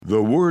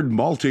The word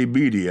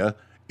multimedia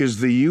is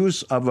the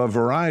use of a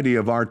variety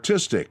of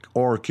artistic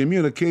or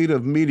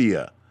communicative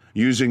media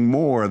using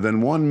more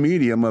than one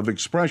medium of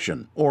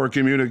expression or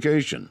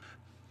communication.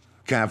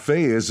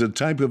 Cafe is a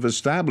type of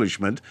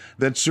establishment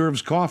that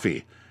serves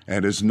coffee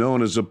and is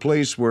known as a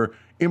place where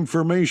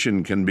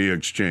information can be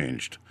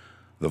exchanged.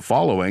 The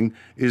following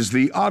is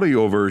the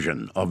audio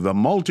version of the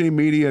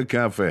Multimedia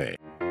Cafe.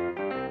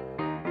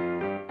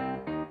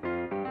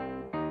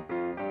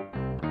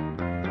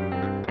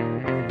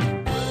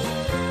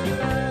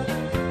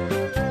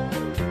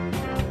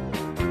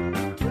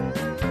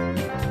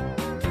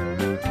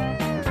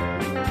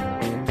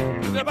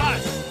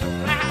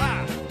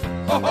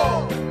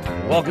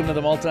 Welcome to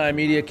the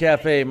Multimedia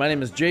Cafe. My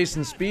name is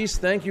Jason Spees.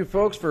 Thank you,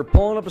 folks, for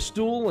pulling up a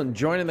stool and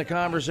joining the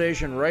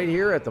conversation right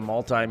here at the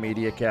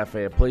Multimedia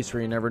Cafe, a place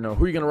where you never know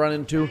who you're going to run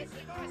into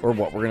or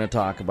what we're going to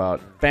talk about.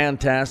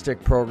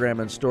 Fantastic program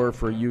in store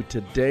for you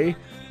today.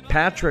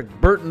 Patrick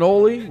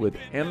Bertinoli with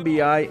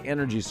MBI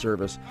Energy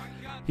Service.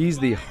 He's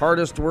the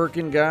hardest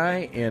working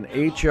guy in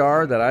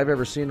HR that I've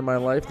ever seen in my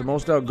life, the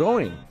most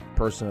outgoing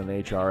person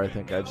in HR I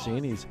think I've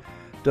seen. He's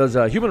does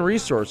human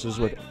resources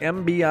with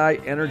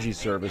MBI Energy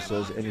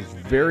Services, and he's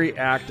very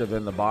active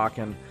in the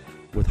Bakken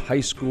with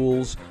high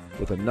schools,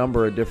 with a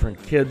number of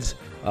different kids,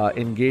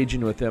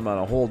 engaging with them on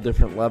a whole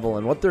different level.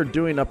 And what they're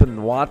doing up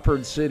in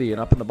Watford City and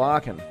up in the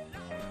Bakken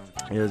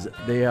is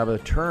they have a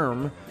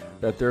term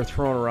that they're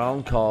throwing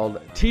around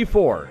called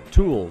T4,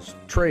 Tools,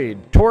 Trade,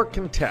 Torque,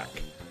 and Tech.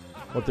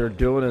 What they're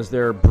doing is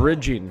they're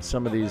bridging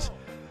some of these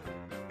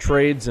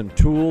trades and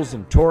tools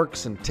and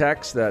torques and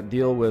techs that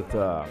deal with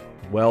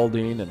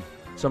welding and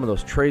some of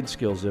those trade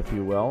skills, if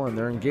you will, and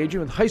they're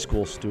engaging with high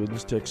school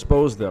students to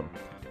expose them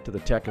to the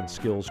tech and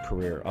skills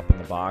career up in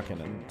the Bakken.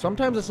 And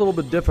sometimes it's a little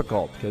bit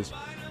difficult because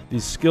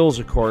these skills,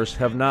 of course,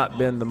 have not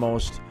been the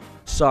most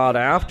sought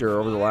after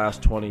over the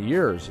last 20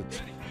 years.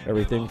 It's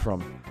everything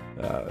from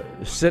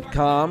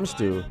sitcoms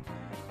to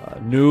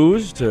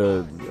news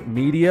to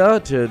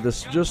media to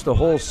this, just the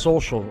whole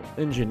social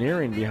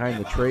engineering behind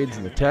the trades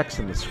and the techs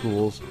in the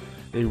schools.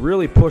 They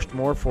really pushed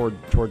more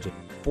towards a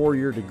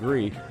 4-year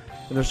degree.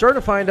 And they're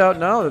starting to find out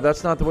now that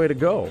that's not the way to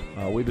go.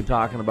 We've been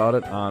talking about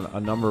it on a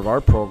number of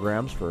our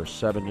programs for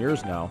 7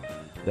 years now,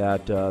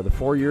 that the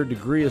 4-year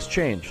degree has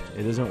changed.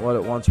 It isn't what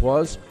it once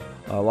was.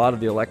 A lot of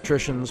the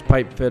electricians,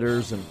 pipe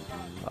fitters, and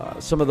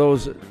some of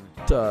those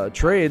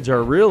trades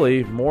are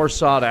really more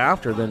sought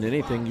after than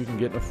anything you can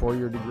get in a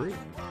 4-year degree.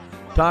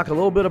 Talk a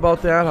little bit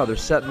about that, how they're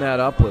setting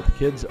that up with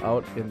kids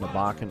out in the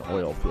Bakken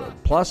oil field.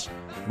 Plus,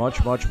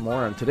 much, much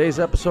more on today's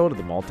episode of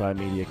the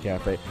Multimedia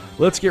Cafe.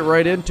 Let's get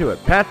right into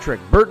it.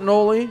 Patrick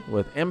Bertinoli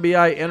with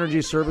MBI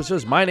Energy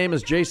Services. My name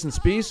is Jason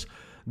Spees.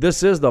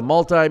 This is the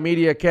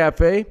Multimedia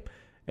Cafe.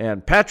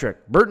 And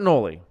Patrick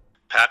Bertinoli.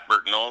 Pat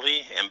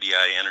Bertinoli,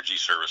 MBI Energy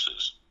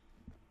Services.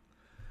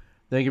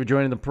 Thank you for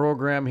joining the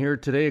program here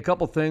today. A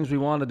couple things we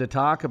wanted to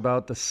talk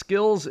about. The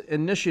Skills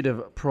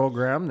Initiative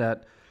program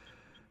that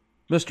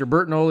Mr.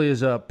 Bertinoli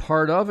is a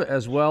part of,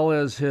 as well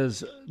as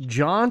his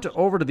jaunt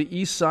over to the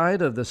east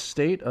side of the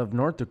state of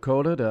North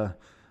Dakota to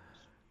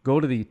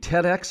go to the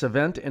TEDx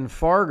event in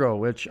Fargo,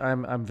 which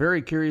I'm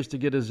very curious to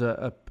get his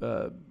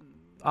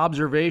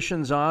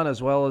observations on,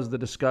 as well as the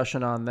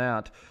discussion on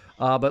that.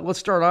 But let's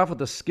start off with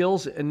the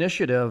Skills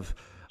Initiative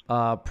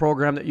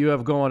program that you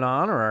have going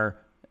on, or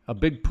a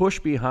big push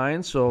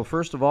behind. So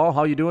first of all,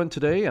 how you doing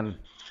today? And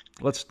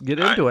let's get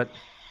into it.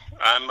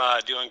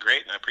 I'm doing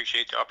great, and I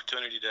appreciate the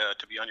opportunity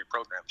to be on your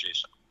program,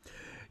 Jason.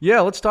 Yeah,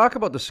 let's talk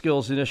about the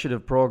Skills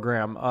Initiative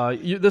program.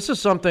 This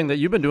is something that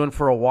you've been doing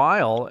for a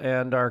while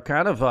and are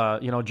kind of,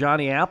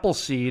 Johnny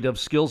Appleseed of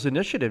Skills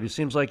Initiative. It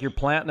seems like you're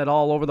planting it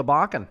all over the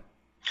Bakken.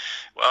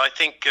 Well, I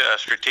think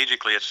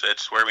strategically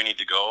it's where we need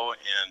to go,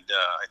 and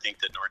I think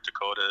that North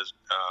Dakota's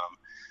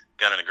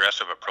got an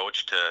aggressive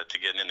approach to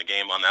getting in the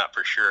game on that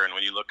for sure. And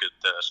when you look at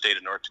the state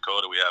of North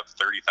Dakota, we have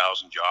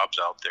 30,000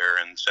 jobs out there,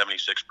 and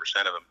 76%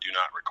 of them do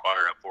not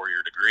require a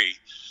 4-year degree.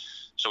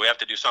 So we have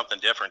to do something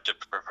different to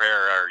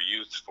prepare our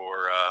youth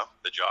for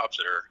the jobs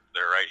that are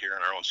right here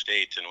in our own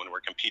state. And when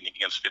we're competing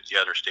against 50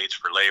 other states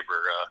for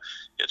labor,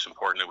 it's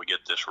important that we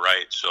get this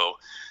right. So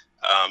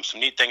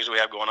some neat things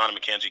we have going on in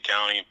McKenzie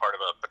County, part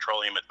of a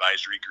petroleum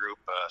advisory group,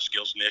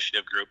 skills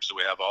initiative group. So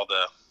we have all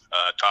the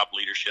top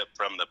leadership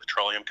from the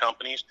petroleum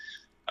companies.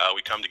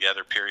 We come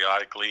together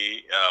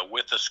periodically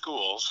with the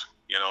schools.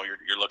 You know,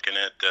 you're looking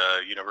at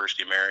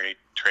University of Mary,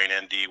 Train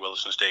ND,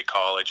 Williston State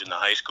College, and the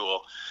high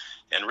school.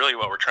 And really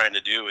what we're trying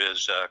to do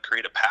is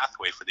create a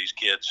pathway for these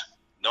kids,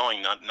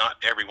 knowing not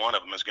every one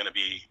of them is going to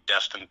be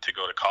destined to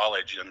go to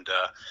college. And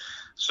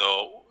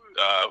so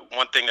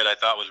one thing that I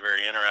thought was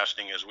very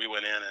interesting is we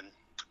went in and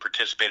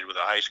participated with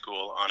a high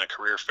school on a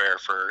career fair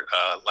for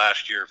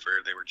last year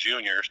they were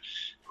juniors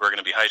who are going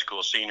to be high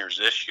school seniors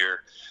this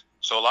year.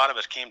 So a lot of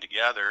us came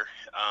together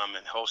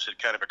and hosted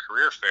kind of a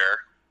career fair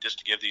just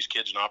to give these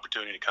kids an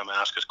opportunity to come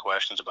ask us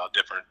questions about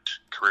different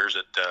careers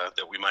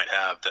that we might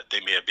have that they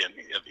may have been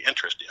of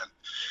interest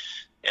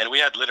in. And we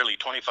had literally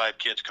 25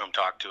 kids come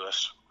talk to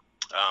us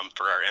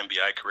for our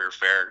MBI career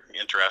fair,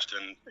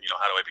 interested in,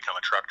 how do I become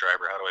a truck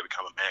driver? How do I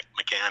become a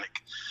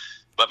mechanic?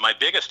 But my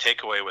biggest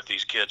takeaway with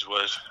these kids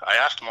was I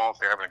asked them all if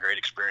they're having a great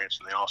experience,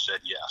 and they all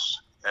said yes.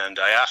 And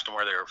I asked them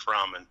where they were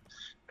from, and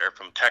they're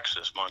from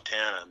Texas,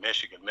 Montana,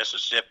 Michigan,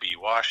 Mississippi,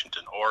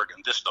 Washington,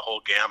 Oregon, just the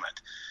whole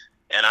gamut.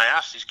 And I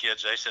asked these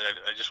kids, I said,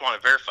 I just want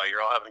to verify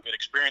you're all having a good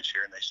experience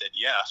here. And they said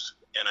yes.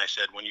 And I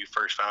said, when you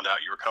first found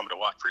out you were coming to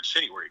Watford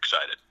City, were you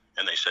excited?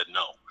 And they said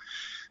no.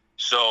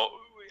 So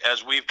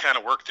as we've kind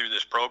of worked through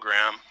this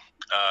program,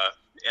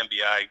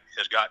 MBI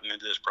has gotten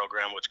into this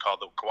program, what's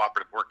called the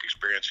Cooperative Work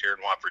Experience here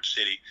in Watford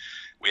City.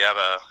 We have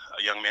a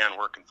young man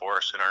working for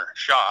us in our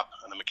shop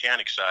on the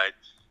mechanic side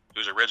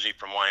who's originally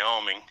from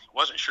Wyoming.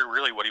 Wasn't sure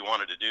really what he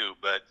wanted to do,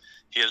 but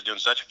he is doing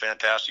such a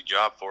fantastic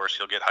job for us.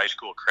 He'll get high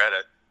school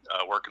credit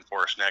working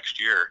for us next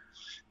year.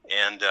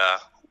 And,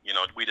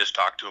 we just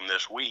talked to him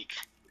this week,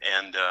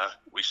 and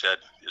we said,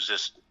 does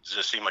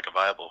this seem like a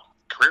viable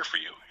career for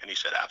you? And he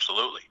said,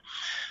 absolutely.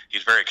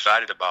 He's very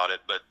excited about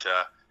it, but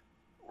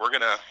we're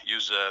going to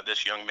use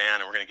this young man,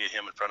 and we're going to get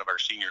him in front of our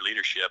senior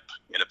leadership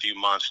in a few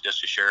months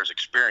just to share his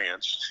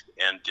experience,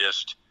 and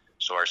just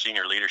so our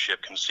senior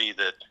leadership can see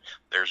that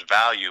there's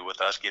value with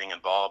us getting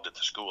involved at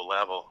the school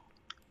level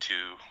to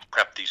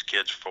prep these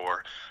kids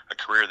for a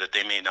career that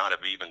they may not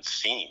have even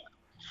seen.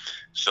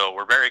 So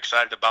we're very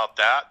excited about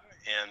that,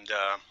 and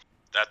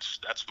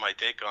that's my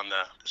take on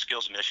the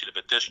skills initiative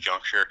at this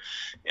juncture.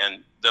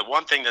 And the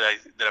one thing that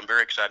I'm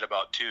very excited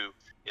about too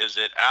is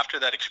that after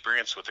that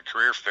experience with the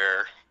career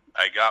fair,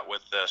 I got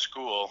with the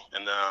school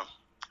and the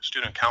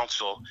student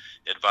council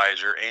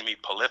advisor, Amy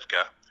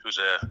Polifka, who's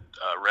a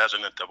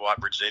resident of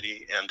Watford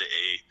City and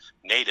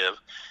a native.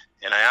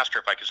 And I asked her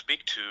if I could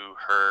speak to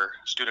her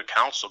student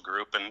council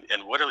group, and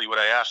literally what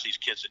I asked these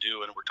kids to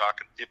do, and we're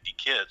talking 50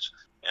 kids,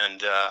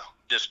 and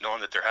just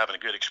knowing that they're having a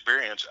good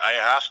experience, I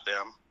asked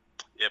them,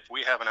 if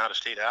we have an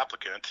out-of-state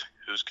applicant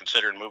who's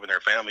considering moving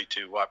their family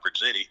to Watford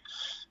City,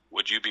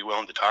 would you be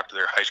willing to talk to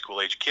their high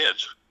school age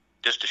kids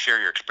just to share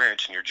your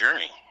experience and your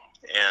journey?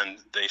 And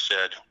they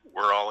said,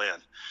 we're all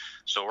in.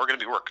 So we're going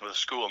to be working with the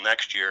school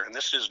next year. And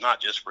this is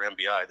not just for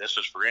MBI. This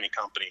is for any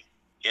company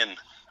in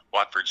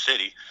Watford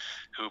City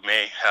who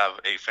may have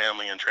a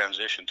family in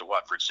transition to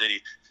Watford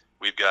City.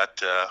 We've got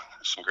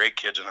some great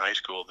kids in high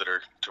school that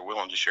are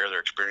willing to share their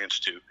experience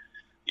to,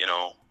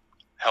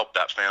 help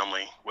that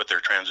family with their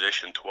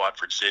transition to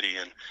Watford City.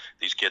 And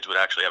these kids would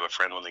actually have a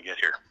friend when they get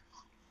here.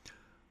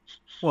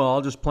 Well,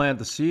 I'll just plant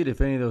the seed.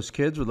 If any of those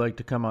kids would like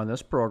to come on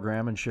this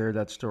program and share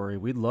that story,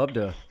 we'd love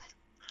to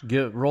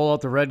roll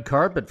out the red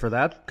carpet for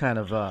that kind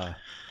of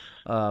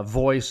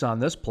voice on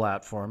this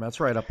platform. That's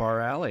right up our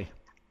alley.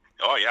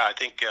 Oh, yeah, I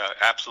think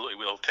absolutely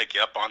we'll take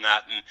you up on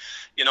that. And,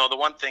 the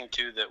one thing,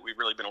 too, that we've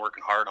really been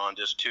working hard on,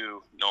 just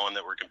too, knowing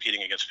that we're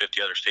competing against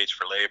 50 other states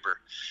for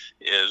labor,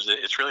 is that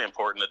it's really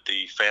important that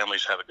the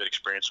families have a good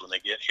experience when they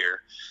get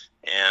here.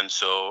 And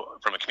so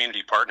from a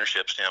community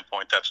partnership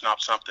standpoint, that's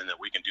not something that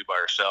we can do by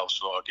ourselves.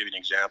 So I'll give you an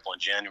example. In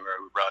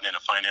January, we brought in a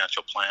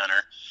financial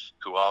planner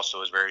who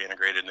also is very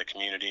integrated in the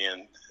community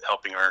and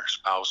helping our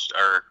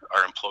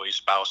employee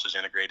spouses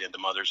integrate into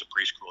mothers of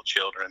preschool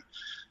children.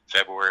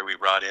 February, we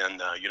brought in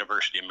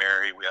University of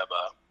Mary. We have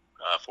a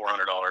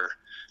 $400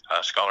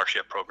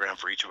 scholarship program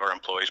for each of our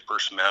employees per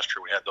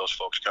semester. We had those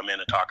folks come in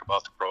and talk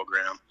about the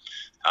program.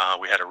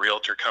 We had a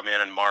realtor come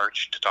in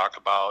March to talk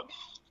about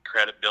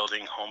credit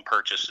building, home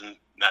purchase, and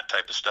that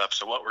type of stuff.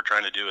 So what we're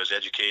trying to do is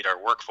educate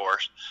our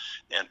workforce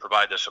and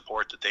provide the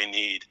support that they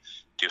need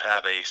to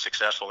have a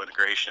successful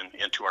integration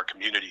into our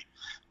community.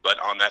 But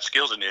on that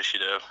skills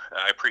initiative,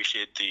 I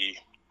appreciate the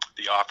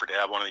offer to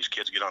have one of these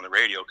kids get on the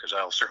radio, because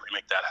I'll certainly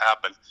make that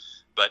happen.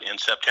 But in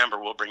September,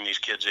 we'll bring these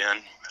kids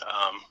in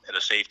at a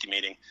safety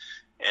meeting,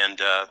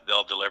 and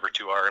they'll deliver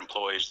to our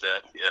employees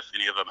that if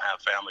any of them have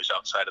families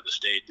outside of the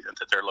state and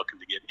that they're looking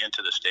to get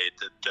into the state,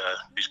 that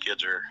these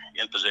kids are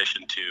in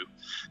position to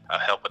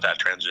help with that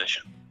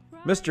transition.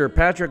 Mr.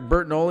 Patrick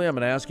Bertinoli, I'm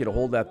going to ask you to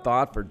hold that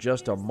thought for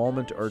just a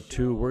moment or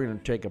two. We're going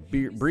to take a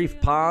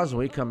brief pause. When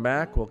we come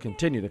back, we'll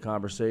continue the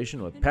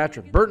conversation with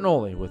Patrick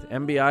Bertinoli with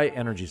MBI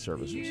Energy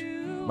Services.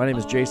 My name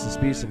is Jason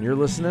Spees, and you're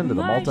listening to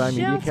the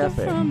MultiMedia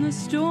Cafe. From the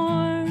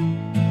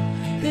storm,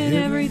 that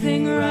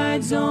everything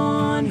rides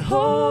on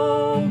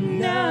hope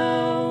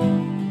now.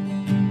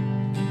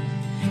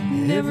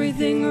 And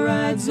everything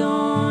rides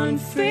on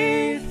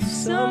faith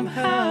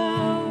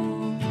somehow.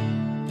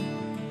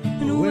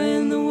 And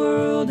when the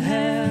world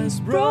has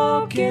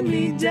broken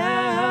me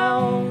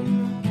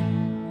down,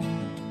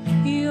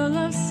 your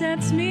love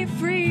sets me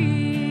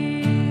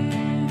free.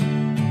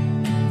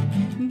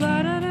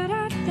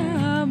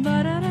 Ba-da-da-da-da,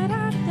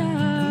 ba-da-da-da-da,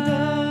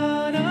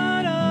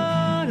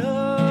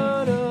 da-da-da-da-da,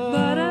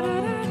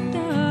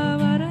 ba-da-da-da-da,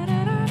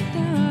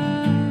 ba-da-da-da-da.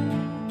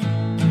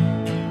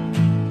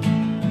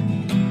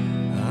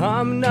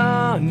 I'm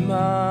not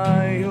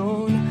my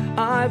own,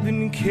 I've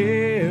been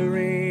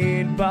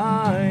carried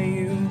by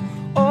you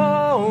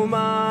all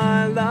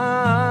my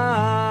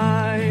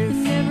life.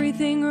 And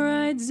everything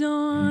rides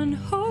on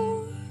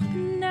hope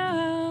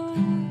now.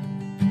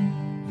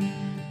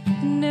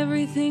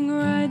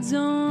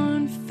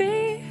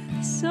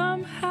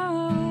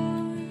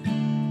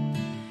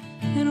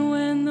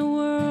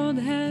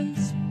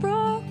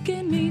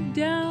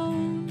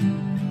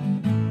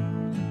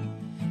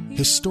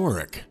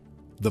 Historic.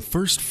 The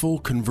first full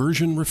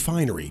conversion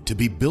refinery to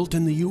be built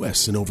in the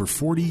U.S. in over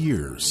 40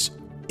 years.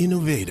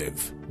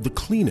 Innovative. The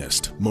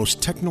cleanest,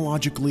 most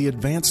technologically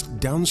advanced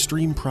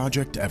downstream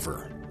project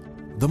ever.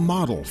 The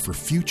model for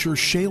future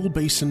shale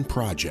basin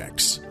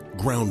projects.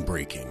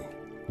 Groundbreaking.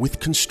 With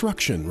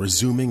construction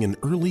resuming in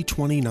early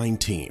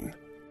 2019.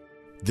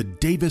 The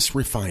Davis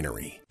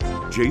Refinery.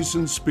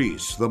 Jason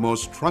Spees, the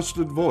most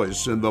trusted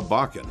voice in the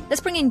Bakken. Let's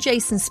bring in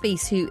Jason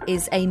Spees, who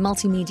is a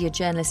multimedia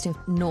journalist in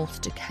North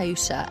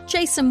Dakota.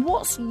 Jason,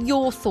 what's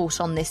your thought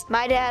on this?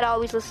 My dad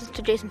always listens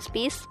to Jason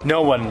Spees.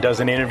 No one does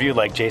an interview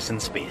like Jason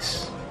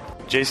Spees.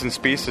 Jason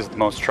Spees is the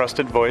most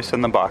trusted voice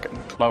in the Bakken.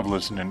 Love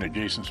listening to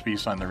Jason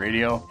Spees on the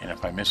radio, and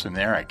if I miss him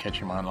there, I catch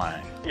him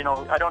online. You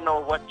know, I don't know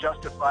what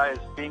justifies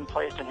being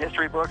placed in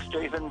history books,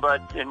 Jason,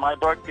 but in my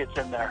book, it's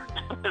in there.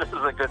 This is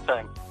a good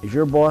thing. Is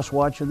your boss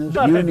watching this?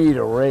 You need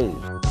a raise.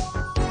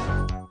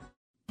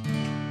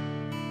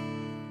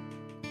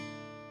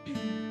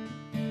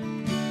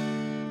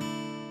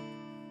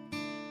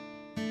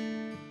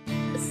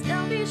 The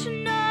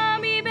Salvation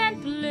Army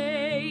band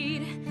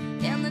played,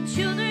 and the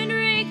children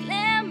drank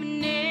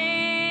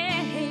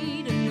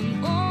lemonade, and the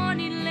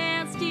morning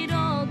lasted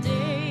all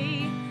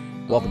day.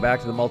 Welcome back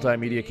to the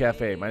Multimedia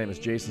Cafe. My name is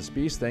Jason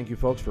Spees. Thank you,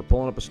 folks, for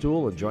pulling up a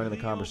stool and joining the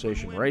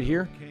conversation right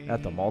here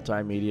at the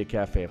Multimedia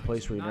Cafe, a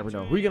place where you never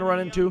know who you're going to run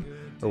into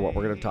or what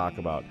we're going to talk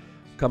about.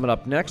 Coming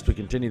up next, we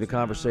continue the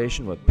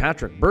conversation with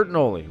Patrick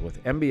Bertinoli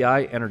with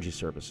MBI Energy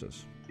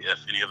Services. If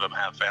any of them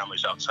have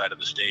families outside of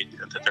the state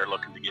and that they're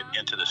looking to get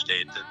into the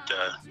state, that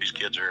these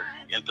kids are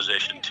in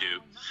position to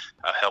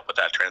help with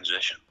that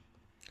transition.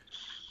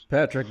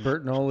 Patrick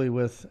Bertinoli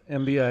with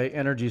MBI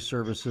Energy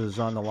Services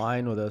on the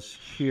line with us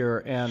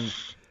here. And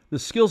the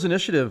Skills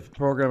Initiative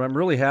program, I'm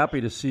really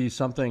happy to see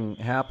something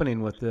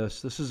happening with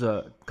this. This is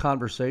a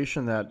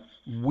conversation that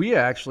we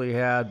actually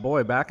had,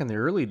 back in the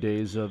early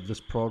days of this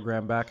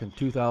program, back in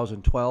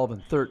 2012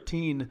 and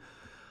 13,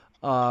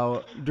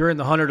 during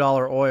the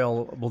 $100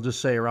 oil, we'll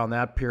just say around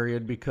that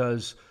period,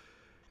 because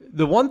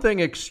the one thing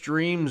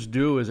extremes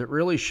do is it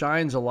really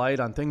shines a light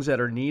on things that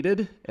are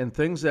needed and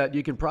things that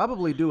you can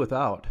probably do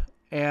without.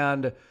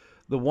 And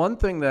the one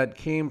thing that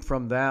came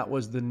from that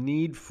was the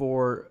need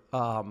for,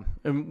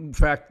 in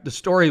fact, the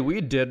story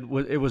we did,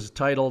 it was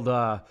titled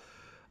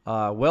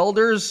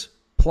welders,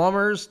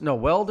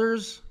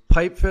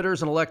 pipe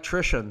fitters, and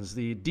electricians,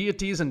 the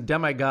deities and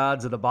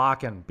demigods of the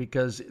Bakken,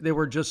 because they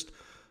were just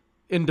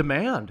in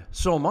demand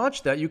so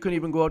much that you couldn't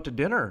even go out to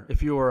dinner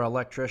if you were an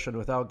electrician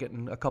without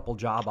getting a couple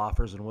job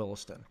offers in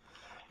Williston.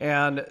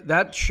 And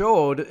that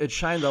it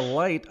shined a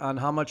light on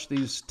how much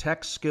these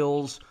tech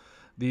skills,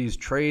 these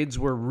trades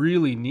were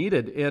really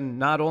needed in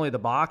not only the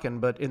Bakken,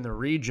 but in the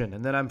region.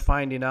 And then I'm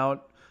finding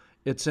out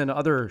it's in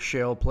other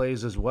shale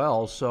plays as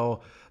well.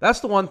 So that's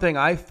the one thing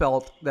I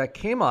felt that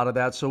came out of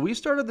that. So we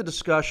started the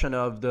discussion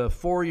of the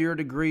 4-year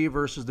degree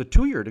versus the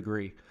 2-year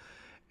degree.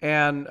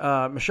 And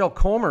Michelle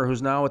Comer,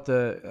 who's now at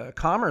the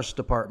Commerce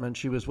Department,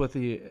 she was with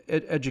the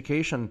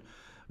education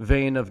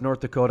vein of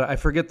North Dakota. I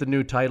forget the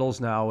new titles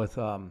now with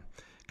kind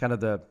of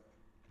the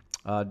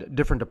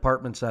different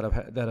departments that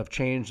have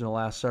changed in the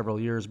last several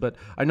years. But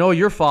I know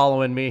you're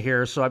following me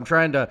here, so I'm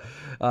trying to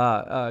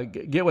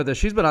get with this.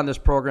 She's been on this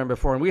program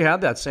before, and we had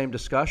that same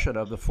discussion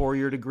of the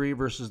 4-year degree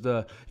versus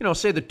the,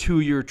 say the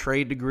 2-year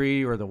trade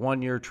degree or the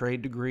 1-year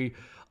trade degree.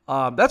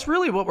 That's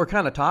really what we're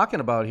kind of talking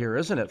about here,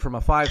 isn't it? From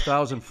a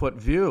 5,000-foot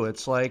view,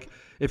 it's like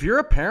if you're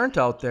a parent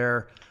out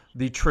there,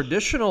 the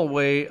traditional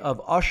way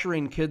of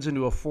ushering kids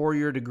into a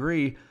 4-year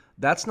degree,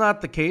 that's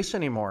not the case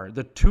anymore.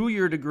 The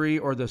 2-year degree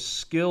or the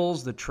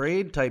skills, the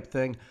trade type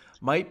thing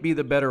might be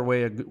the better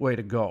way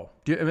to go.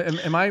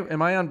 Am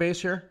I on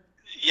base here?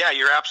 Yeah,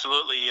 you're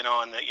absolutely. And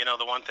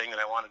the one thing that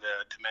I wanted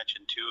to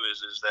mention too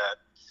is that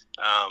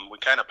we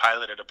kind of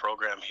piloted a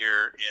program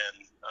here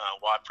in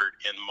Watford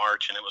in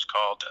March, and it was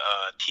called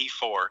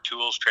T4,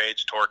 Tools,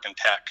 Trades, Torque, and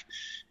Tech.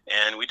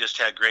 And we just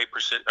had great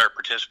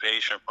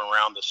participation from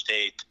around the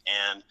state.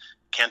 And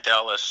Kent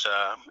Ellis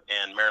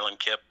and Marilyn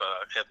Kipp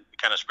have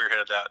kind of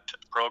spearheaded that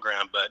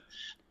program. But,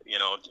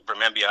 from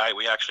MBI,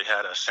 we actually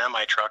had a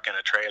semi-truck and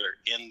a trailer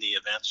in the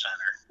event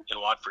center in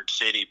Watford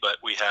City. But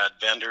we had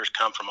vendors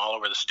come from all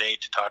over the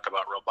state to talk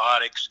about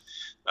robotics.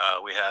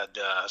 We had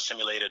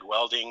simulated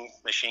welding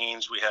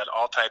machines. We had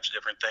all types of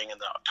different things. And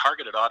the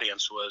targeted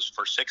audience was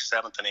for 6th,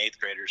 7th, and 8th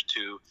graders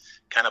to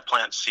kind of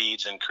plant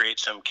seeds and create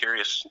some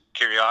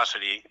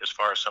curiosity as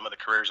far as some of the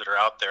careers that are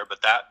out there.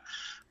 But that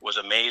was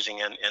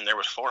amazing, and there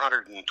was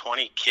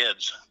 420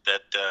 kids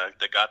that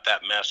got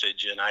that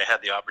message, and I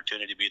had the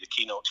opportunity to be the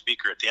keynote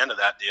speaker at the end of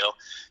that deal.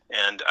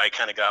 And I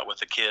kind of got with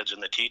the kids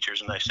and the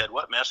teachers, and I said,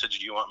 what message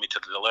do you want me to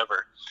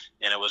deliver?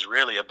 And it was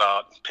really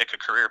about pick a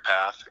career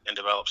path and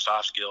develop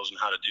soft skills and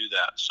how to do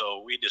that.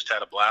 So we just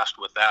had a blast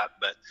with that.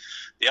 But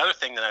the other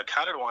thing that I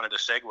kind of wanted to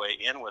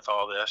segue in with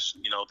all this,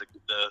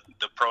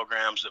 the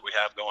programs that we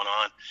have going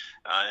on,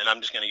 and I'm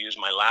just going to use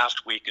my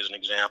last week as an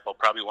example.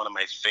 Probably one of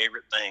my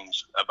favorite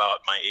things about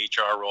my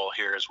HR role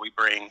here is we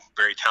bring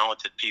very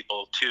talented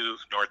people to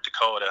North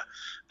Dakota.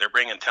 They're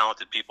bringing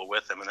talented people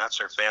with them, and that's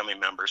their family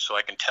members. So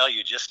I can tell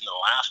you, just in the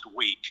last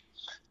week,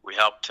 we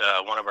helped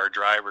one of our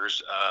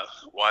drivers'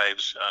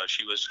 wives.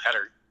 She had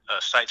her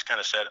sights kind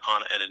of set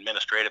on an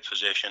administrative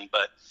position,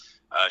 but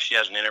she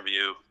has an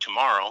interview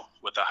tomorrow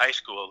with the high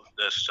school.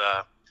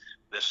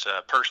 This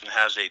person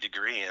has a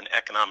degree in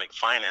economic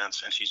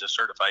finance, and she's a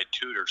certified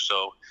tutor.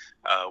 So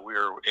we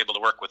were able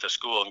to work with the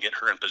school and get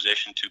her in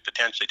position to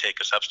potentially take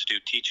a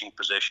substitute teaching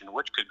position,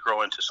 which could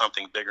grow into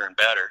something bigger and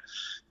better.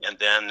 And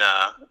then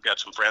got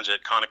some friends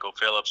at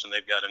ConocoPhillips, and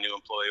they've got a new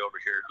employee over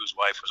here whose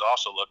wife was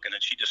also looking,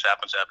 and she just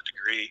happens to have a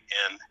degree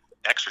in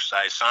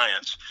exercise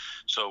science.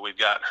 So we've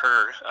got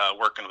her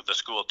working with the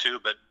school too.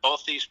 But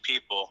both these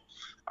people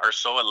are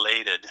so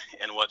elated,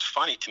 and what's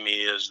funny to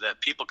me is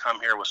that people come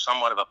here with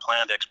somewhat of a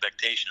planned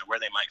expectation of where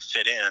they might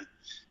fit in,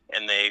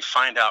 and they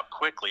find out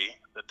quickly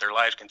that their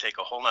lives can take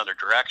a whole nother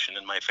direction.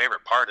 And my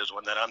favorite part is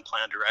when that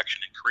unplanned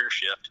direction and career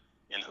shift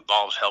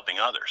involves helping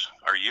others,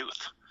 our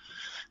youth.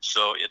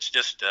 So it's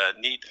just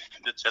neat.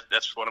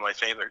 That's one of my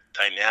favorite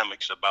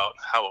dynamics about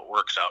how it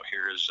works out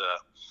here is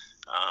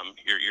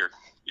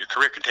your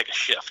career can take a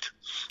shift,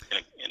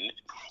 and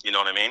you know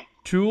what I mean?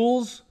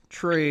 Tools,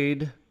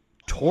 trade,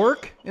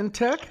 torque, and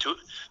tech?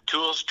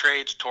 Tools,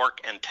 trades, torque,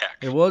 and tech.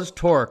 It was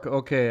torque.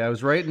 Okay, I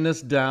was writing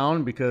this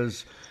down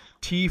because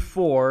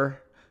T4,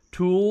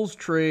 tools,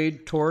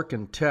 trade, torque,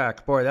 and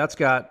tech. Boy, that's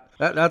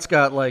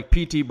got like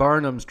P.T.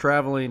 Barnum's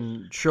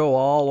traveling show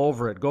all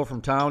over it. Go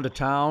from town to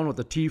town with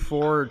the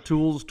T4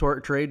 tools,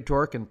 trade,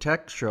 torque, and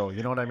tech show.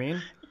 You know what I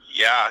mean?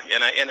 Yeah,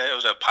 and it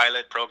was a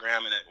pilot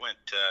program, and it went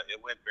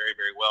very,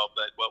 very well.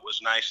 But what was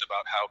nice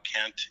about how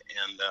Kent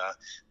and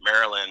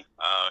Maryland,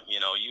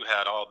 you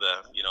had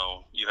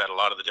you had a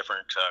lot of the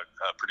different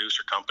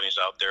producer companies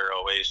out there,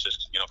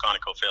 Oasis,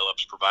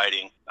 ConocoPhillips,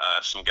 providing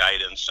some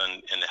guidance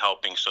and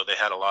helping. So they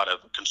had a lot of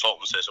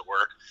consultants, as it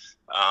were,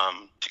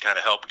 to kind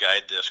of help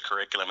guide this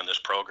curriculum and this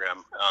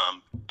program.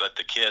 But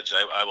the kids,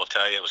 I will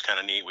tell you, it was kind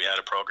of neat. We had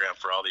a program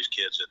for all these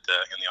kids in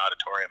the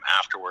auditorium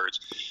afterwards,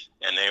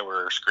 and they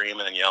were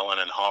screaming and yelling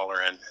and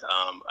hollering.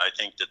 I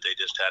think that they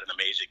just had an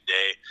amazing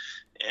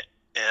day,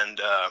 and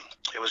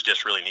it was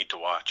just really neat to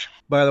watch.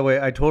 By the way,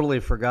 I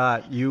totally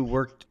forgot you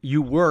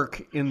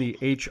work in the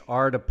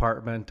HR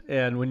department,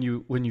 and when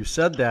you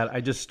said that, I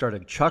just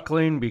started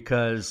chuckling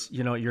because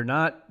you're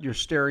not your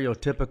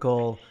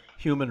stereotypical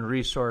human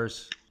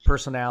resource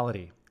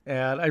personality.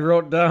 And I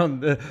wrote down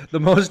the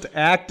most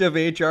active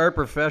HR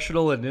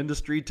professional in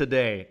industry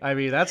today. I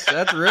mean,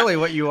 that's really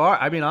what you are.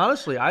 I mean,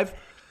 honestly, I've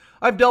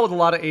dealt with a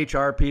lot of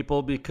HR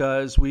people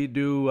because we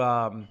do,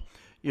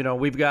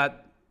 we've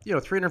got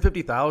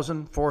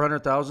 350,000,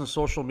 400,000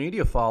 social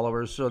media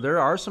followers. So there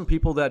are some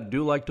people that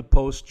do like to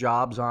post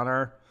jobs on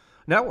our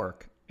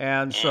network.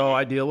 And so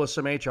I deal with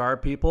some HR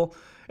people.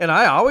 And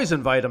I always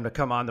invite them to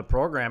come on the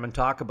program and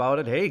talk about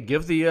it. Hey,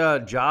 give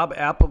the job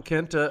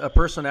applicant a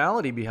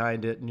personality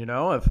behind it.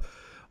 And,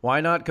 why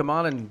not come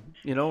on and,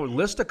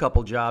 list a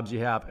couple jobs you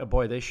have.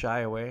 Boy, they shy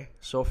away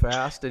so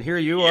fast. And here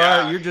you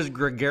are. You're just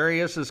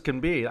gregarious as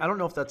can be. I don't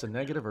know if that's a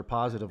negative or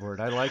positive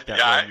word. I like that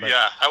word.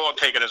 Yeah, I won't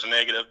take it as a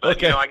negative. But,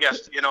 okay. I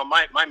guess,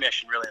 my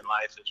mission really in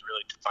life is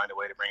really to find a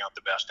way to bring out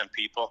the best in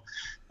people.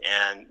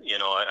 And,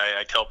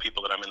 I tell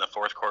people that I'm in the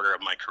fourth quarter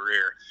of my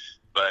career.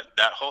 But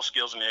that whole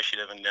skills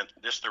initiative and then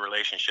the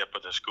relationship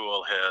with the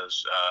school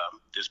has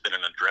been an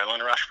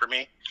adrenaline rush for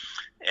me,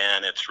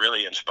 and it's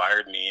really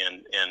inspired me.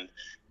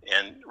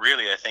 And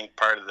really, I think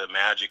part of the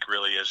magic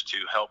really is to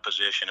help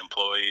position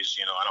employees.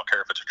 I don't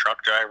care if it's a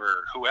truck driver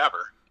or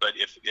whoever, but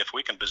if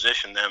we can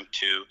position them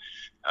to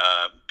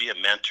be a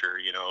mentor,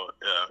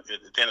 at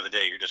the end of the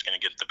day, you're just going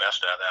to get the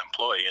best out of that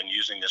employee. And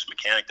using this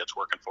mechanic that's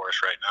working for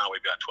us right now,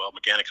 we've got 12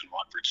 mechanics in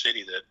Watford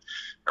City that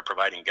are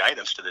providing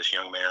guidance to this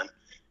young man.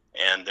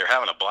 And they're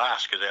having a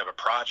blast because they have a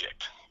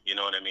project, you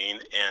know what I mean?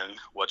 And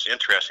what's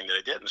interesting that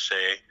I didn't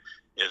say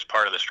is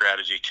part of the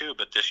strategy too,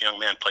 but this young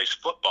man plays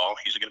football.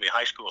 He's going to be a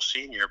high school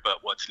senior, but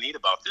what's neat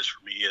about this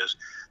for me is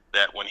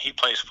that when he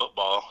plays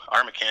football,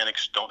 our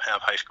mechanics don't have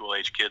high school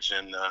age kids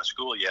in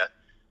school yet,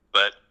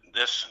 but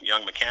this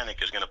young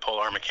mechanic is going to pull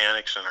our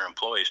mechanics and our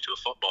employees to a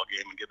football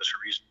game and give us a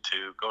reason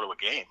to go to a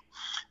game.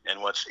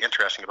 And what's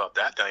interesting about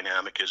that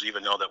dynamic is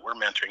even though that we're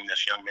mentoring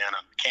this young man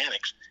on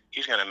mechanics,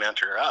 he's going to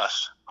mentor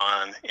us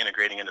on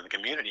integrating into the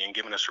community and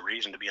giving us a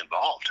reason to be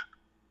involved.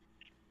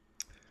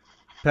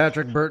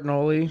 Patrick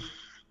Bertinoli,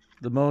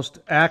 the most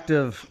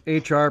active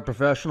HR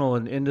professional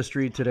in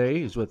industry today.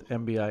 He's with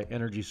MBI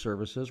Energy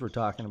Services. We're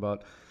talking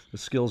about the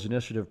Skills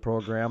Initiative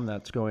program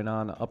that's going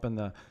on up in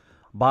the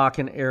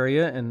Bakken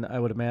area, and I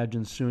would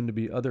imagine soon to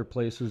be other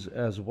places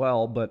as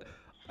well. But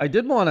I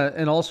did want to,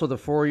 and also the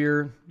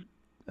 4-year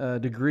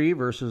degree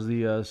versus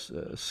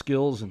the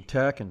skills and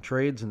tech and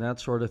trades and that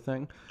sort of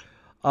thing.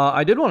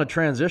 I did want to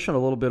transition a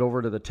little bit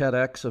over to the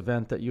TEDx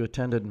event that you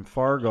attended in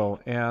Fargo.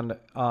 And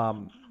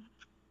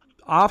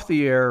off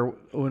the air,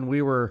 when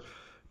we were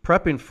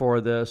prepping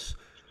for this,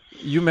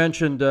 You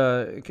mentioned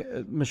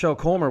Michelle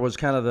Comer was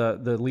kind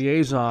of the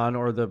liaison,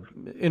 or the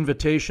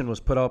invitation was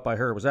put out by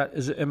her.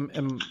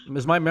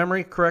 Is my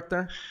memory correct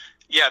there?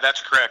 Yeah,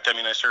 that's correct. I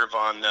mean, I serve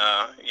on,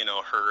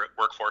 her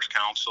workforce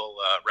council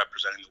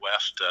representing the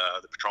West,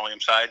 the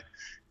petroleum side,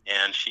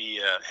 and she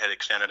had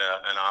extended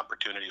an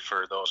opportunity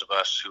for those of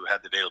us who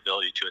had the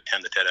availability to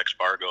attend the TEDx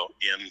Fargo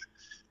in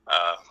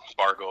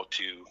Fargo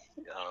to,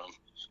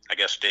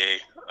 stay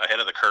ahead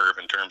of the curve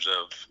in terms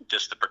of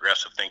just the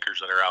progressive thinkers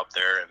that are out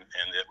there, and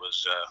it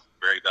was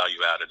very value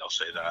added, I'll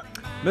say that.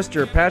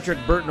 Mr. Patrick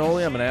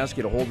Bertinoli, I'm going to ask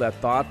you to hold that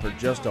thought for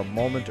just a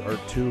moment or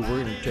two.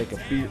 We're going to take a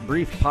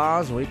brief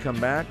pause. When we come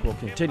back, we'll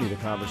continue the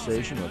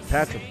conversation with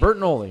Patrick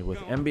Bertinoli with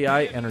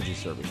MBI Energy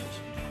Services.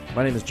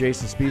 My name is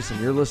Jason Spees,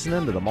 and you're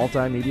listening to the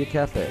Multimedia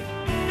Cafe.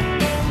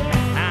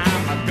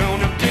 I'm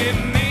gonna be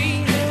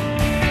me.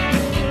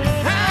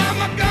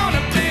 I'm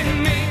gonna be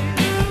me.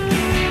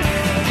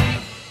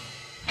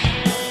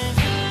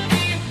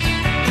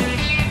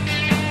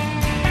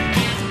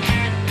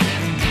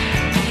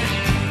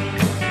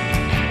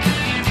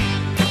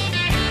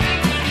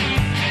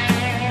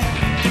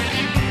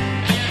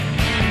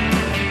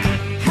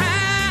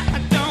 I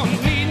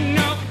don't need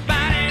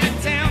nobody to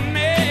tell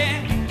me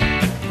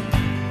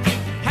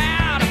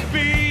how to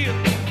feel.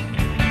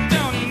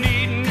 Don't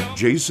need no.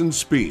 Jason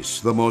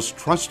Spees, the most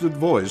trusted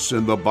voice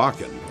in the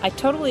Bakken. I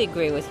totally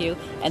agree with you.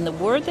 And the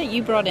word that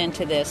you brought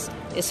into this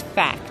is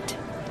fact.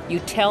 You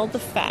tell the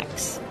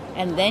facts,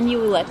 and then you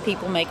let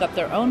people make up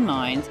their own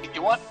minds.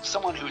 You want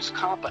someone who's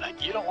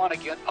competent. You don't want to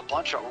get a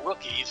bunch of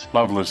rookies.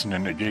 Love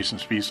listening to Jason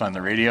Spees on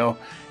the radio,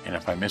 and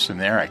if I miss him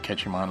there, I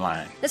catch him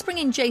online. Let's bring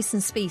in Jason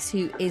Spees,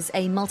 who is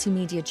a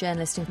multimedia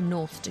journalist in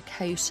North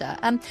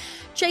Dakota.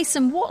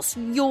 Jason, what's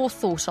your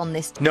thought on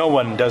this? No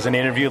one does an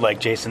interview like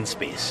Jason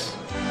Spees.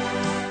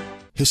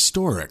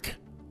 Historic.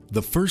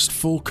 The first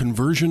full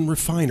conversion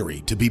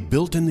refinery to be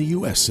built in the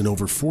U.S. in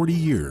over 40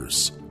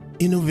 years.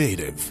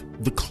 Innovative.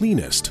 The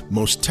cleanest,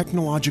 most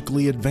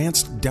technologically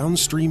advanced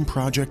downstream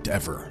project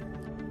ever.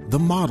 The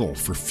model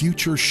for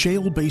future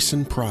shale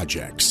basin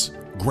projects.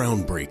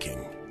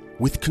 Groundbreaking.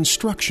 With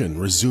construction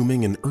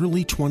resuming in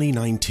early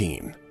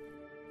 2019.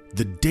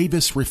 The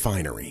Davis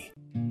Refinery.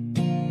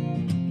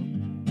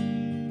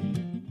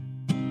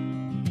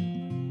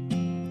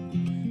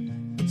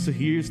 So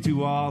here's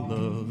to all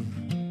of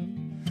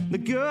the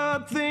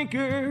good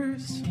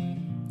thinkers,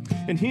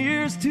 and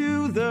here's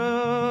to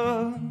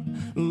the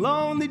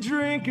lonely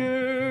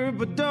drinker,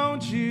 but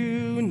don't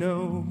you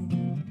know?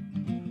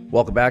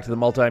 Welcome back to the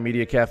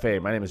Multimedia Cafe.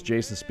 My name is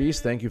Jason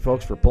Spees. Thank you,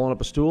 folks, for pulling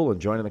up a stool and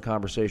joining the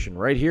conversation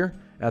right here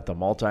at the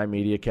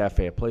Multimedia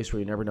Cafe, a place where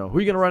you never know who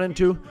you're going to run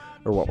into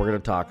or what we're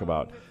going to talk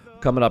about.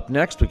 Coming up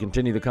next, we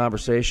continue the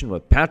conversation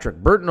with Patrick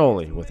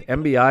Bertinoli with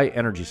MBI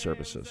Energy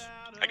Services.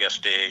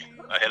 Stay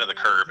ahead of the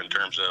curve in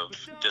terms of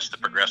just the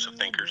progressive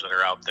thinkers that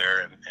are out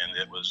there, and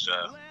it was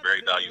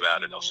very value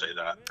added, I'll say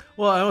that.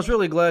 Well, I was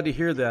really glad to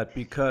hear that,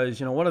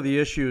 because one of the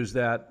issues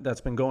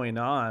that's been going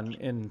on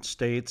in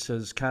states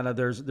is kind of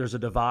there's a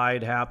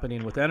divide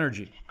happening with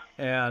energy,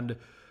 and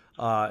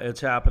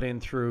it's happening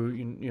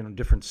through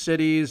different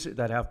cities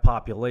that have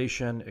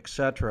population,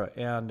 etc.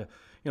 And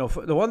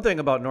the one thing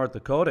about North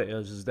Dakota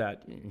is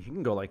that you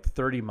can go like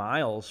 30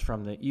 miles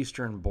from the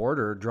eastern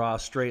border, draw a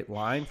straight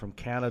line from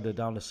Canada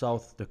down to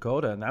South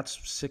Dakota, and that's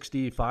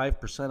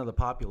 65% of the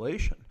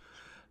population.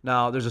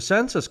 Now, there's a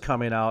census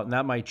coming out, and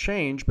that might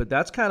change, but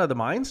that's kind of the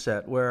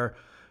mindset where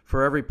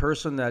for every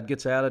person that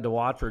gets added to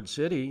Watford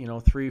City,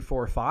 3,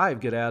 4, 5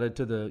 get added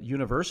to the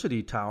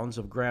university towns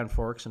of Grand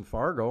Forks and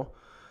Fargo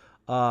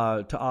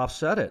to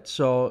offset it.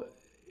 So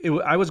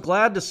I was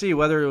glad to see,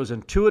 whether it was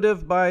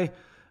intuitive by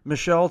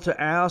Michelle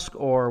to ask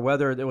or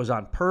whether it was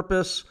on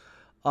purpose.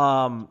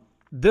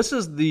 This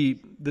is the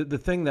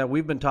thing that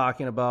we've been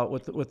talking about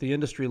with the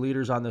industry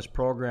leaders on this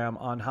program,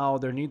 on how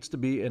there needs to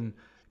be an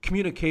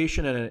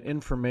communication and an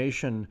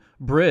information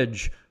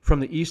bridge from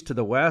the east to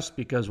the west,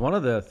 because one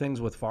of the things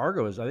with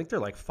Fargo is I think they're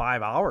like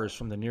 5 hours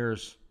from the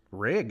nearest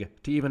rig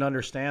to even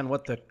understand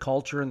what the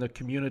culture and the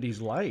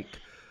community's like.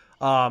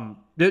 Do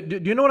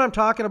you know what I'm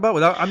talking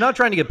about? I'm not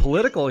trying to get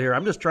political here.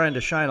 I'm just trying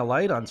to shine a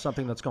light on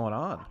something that's going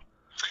on.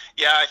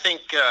 Yeah, I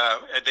think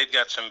they've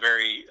got some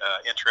very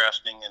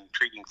interesting and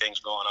intriguing things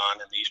going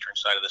on in the eastern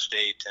side of the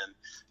state.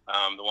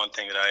 And the one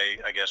thing that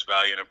I guess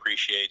value and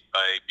appreciate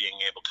by being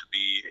able to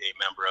be a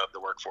member of the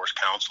Workforce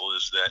Council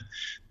is that,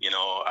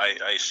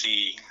 I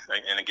see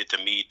and I get to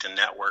meet and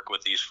network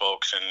with these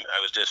folks. And I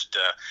was just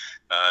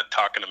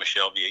talking to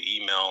Michelle via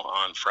email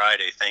on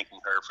Friday, thanking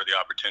her for the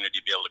opportunity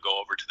to be able to go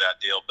over to that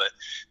deal. But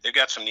they've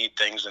got some neat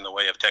things in the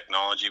way of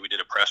technology. We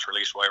did a press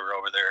release while we were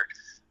over there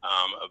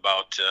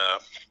about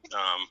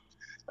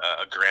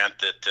a grant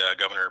that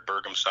Governor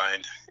Burgum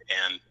signed,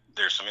 and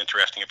there's some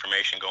interesting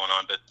information going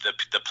on. But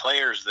the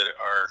players that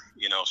are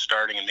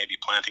starting and maybe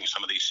planting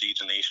some of these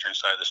seeds in the eastern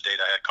side of the state,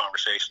 I had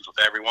conversations with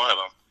every one of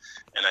them,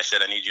 and I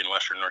said, I need you in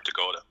western North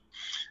Dakota,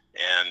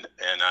 and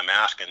I'm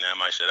asking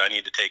them, I said, I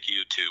need to take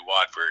you to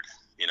Watford,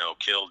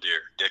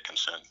 Killdeer,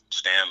 Dickinson,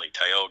 Stanley,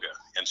 Tioga,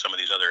 and some of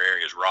these other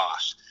areas,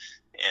 Ross,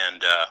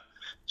 and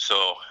So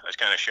I was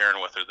kind of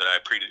sharing with her that I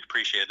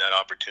appreciated that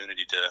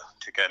opportunity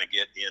to kind of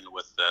get in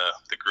with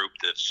the group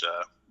that's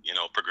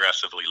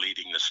progressively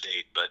leading the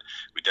state, but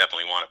we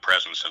definitely want a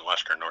presence in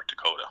Western North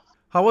Dakota.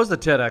 How was the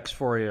TEDx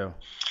for you?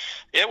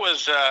 It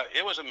was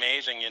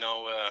amazing.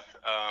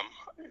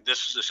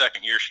 This is the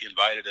second year she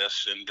invited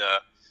us, and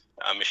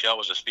Michelle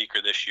was a speaker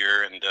this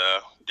year and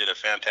did a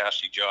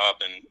fantastic job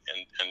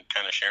and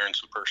kind of sharing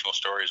some personal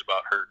stories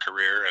about her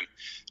career. And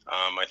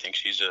I think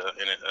she's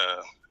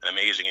an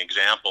amazing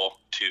example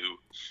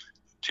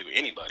to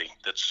anybody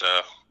that's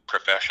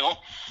professional,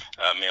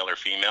 male or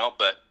female.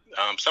 But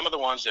some of the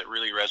ones that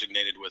really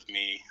resonated with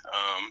me,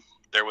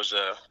 there was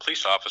a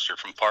police officer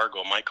from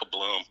Fargo, Michael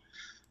Bloom,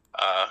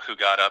 who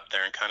got up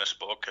there and kind of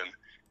spoke.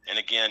 And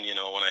again,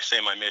 when I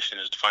say my mission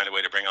is to find a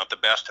way to bring out the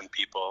best in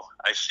people,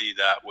 I see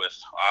that with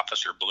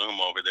Officer Bloom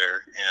over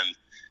there and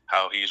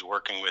how he's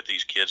working with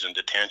these kids in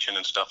detention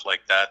and stuff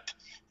like that.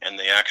 And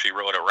they actually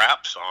wrote a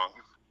rap song,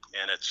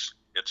 and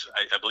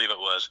I believe it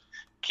was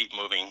Keep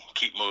Moving,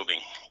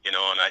 and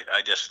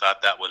I just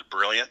thought that was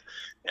brilliant.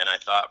 And I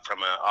thought from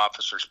an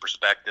officer's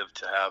perspective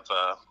to have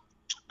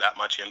that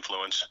much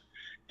influence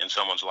in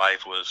someone's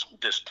life was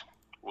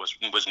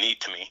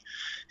neat to me.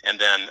 And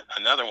then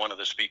another one of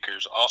the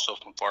speakers, also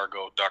from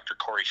Fargo, Dr.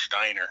 Corey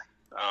Steiner,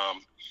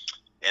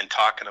 and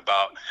talking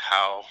about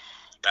how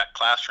that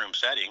classroom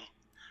setting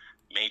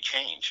may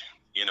change.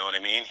 You know what I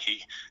mean?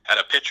 He had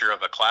a picture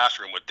of a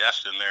classroom with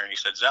desks in there, and he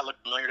said, "Does that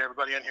look familiar to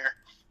everybody in here?"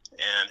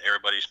 And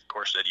everybody, of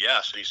course, said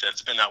yes. And he said,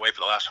 "It's been that way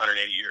for the last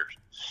 180 years.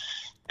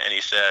 And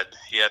he said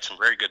he had some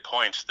very good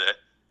points that,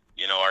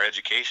 our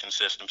education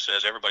system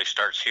says everybody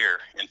starts here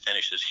and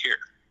finishes here.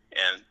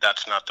 And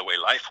that's not the way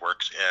life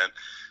works. And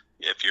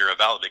if you're a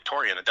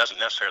valedictorian, it doesn't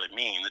necessarily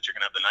mean that you're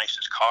going to have the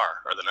nicest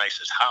car or the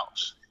nicest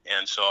house."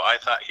 And so I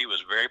thought he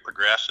was very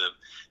progressive,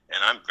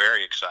 and I'm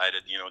very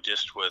excited,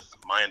 just with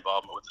my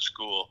involvement with the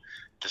school,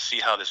 to see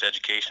how this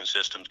education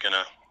system is going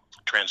to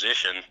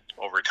transition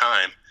over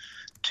time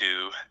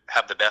to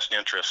have the best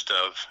interest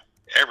of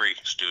every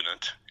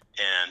student,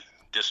 and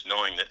just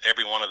knowing that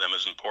every one of them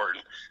is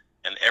important,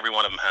 and every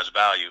one of them has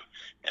value,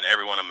 and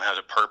every one of them has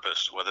a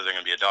purpose, whether they're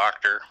going to be a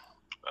doctor,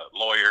 a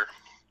lawyer,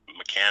 a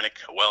mechanic,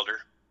 a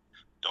welder,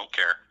 don't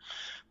care.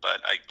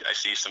 But I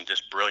see some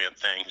just brilliant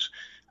things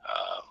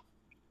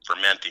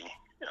fermenting.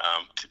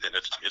 And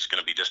it's going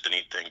to be just a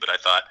neat thing. But I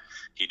thought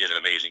he did an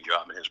amazing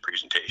job in his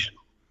presentation.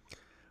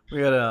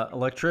 We had an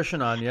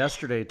electrician on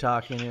yesterday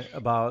talking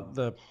about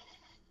the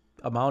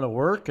amount of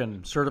work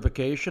and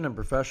certification and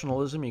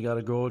professionalism you got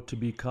to go to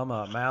become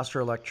a master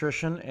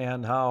electrician,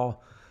 and how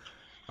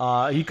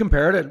he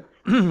compared it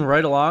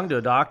right along to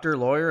a doctor,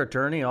 lawyer,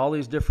 attorney, all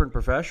these different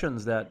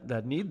professions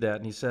that need that.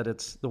 And he said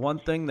it's the one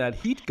thing that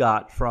he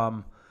got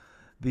from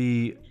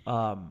the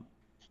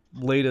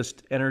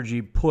latest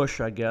energy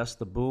push, I guess,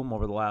 the boom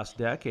over the last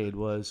decade,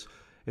 was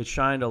it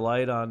shined a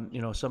light on,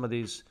 some of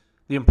the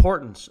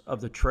importance of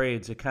the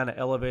trades. It kind of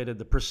elevated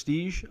the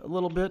prestige a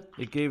little bit.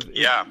 It gave,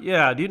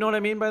 yeah. Do you know what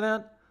I mean by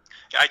that?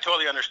 I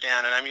totally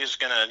understand, and I'm just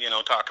going to,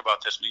 talk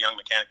about this young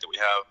mechanic that we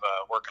have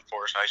working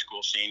for us, high school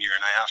senior,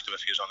 and I asked him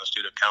if he was on the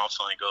student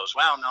council, and he goes,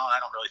 "Well, no,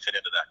 I don't really fit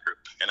into that group."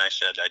 And I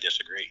said, "I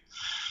disagree."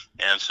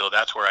 And so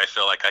that's where I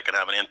feel like I can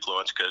have an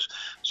influence, because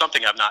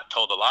something I've not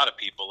told a lot of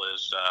people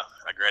is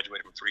I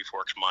graduated from Three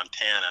Forks,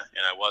 Montana,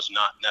 and I was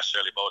not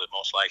necessarily voted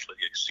most likely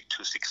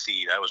to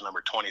succeed. I was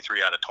number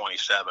 23 out of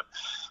 27.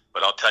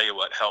 But I'll tell you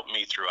what helped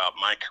me throughout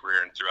my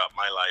career and throughout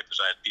my life is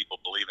I had people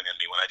believing in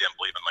me when I didn't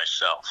believe in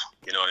myself.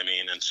 You know what I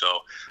mean? And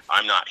so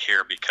I'm not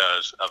here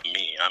because of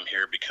me. I'm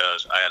here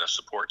because I had a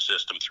support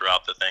system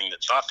throughout the thing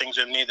that saw things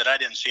in me that I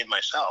didn't see in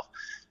myself.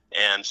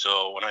 And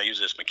so when I use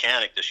this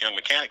young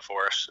mechanic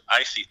for us,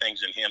 I see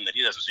things in him that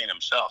he doesn't see in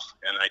himself.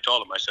 And I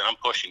told him, I said, "I'm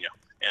pushing you,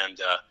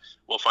 and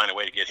we'll find a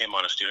way to get him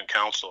on a student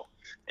council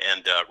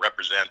and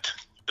represent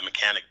the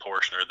mechanic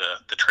portion or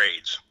the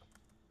trades."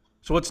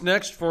 So what's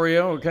next for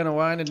you? We're kind of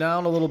winding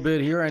down a little bit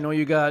here. I know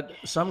you got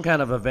some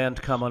kind of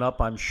event coming up,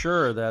 I'm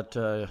sure, that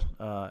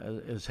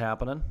is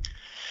happening.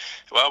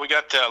 Well, we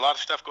got a lot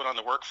of stuff going on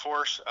the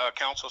workforce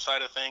council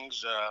side of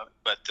things,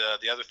 but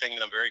the other thing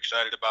that I'm very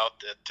excited about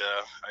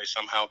that I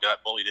somehow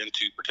got bullied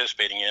into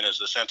participating in is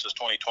the Census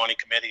 2020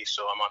 committee.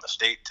 So I'm on the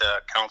state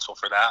council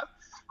for that,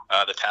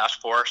 the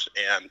task force,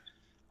 and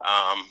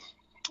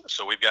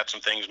so we've got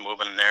some things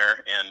moving in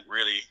there, and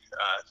really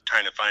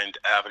trying to find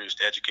avenues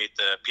to educate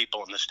the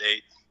people in the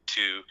state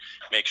to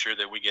make sure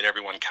that we get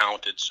everyone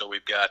counted. So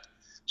we've got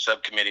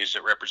subcommittees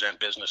that represent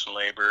business and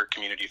labor,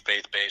 community,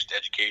 faith-based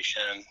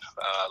education,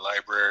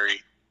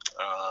 library,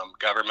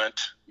 government,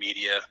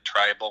 media,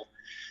 tribal,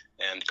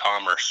 and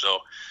commerce. So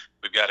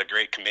we've got a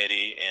great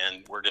committee,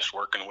 and we're just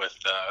working with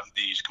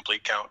these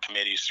complete count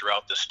committees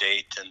throughout the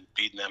state and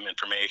feeding them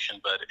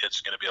information, but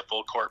it's going to be a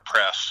full court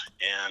press,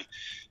 and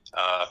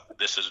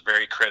this is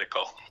very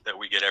critical that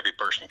we get every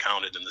person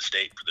counted in the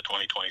state for the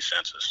 2020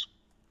 census.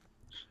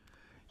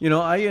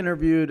 I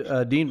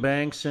interviewed Dean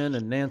Bankson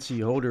and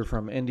Nancy Hoder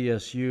from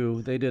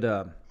NDSU. They did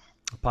a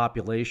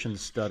population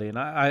study, and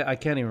I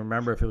can't even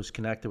remember if it was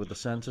connected with the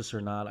census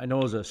or not. I know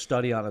it was a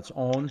study on its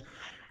own,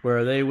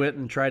 where they went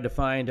and tried to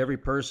find every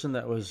person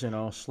that was,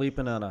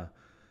 sleeping on a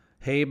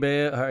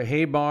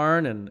hay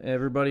barn, and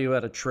everybody who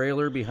had a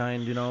trailer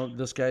behind,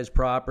 this guy's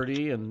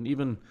property, and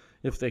even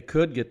if they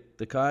could get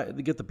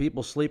the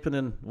people sleeping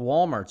in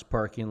Walmart's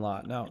parking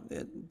lot. Now,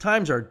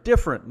 times are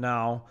different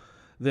now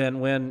than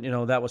when,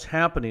 that was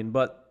happening,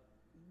 but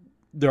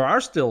there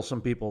are still some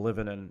people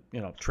living in,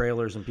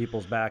 trailers in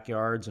people's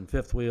backyards and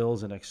fifth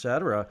wheels and et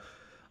cetera.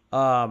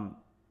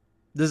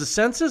 Does the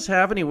census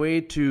have any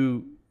way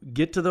to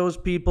get to those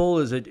people?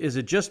 Is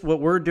it just what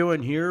we're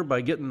doing here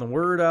by getting the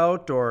word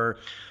out, or?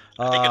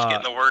 I think it's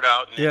getting the word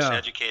out and it's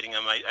educating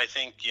them. I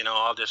think,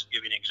 I'll just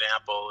give you an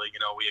example.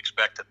 We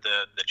expect that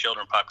the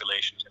children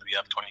population is going to be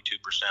up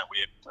 22%.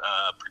 We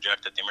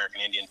project that the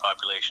American Indian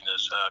population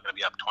is going to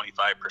be up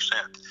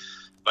 25%.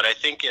 But I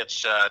think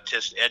it's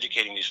just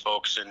educating these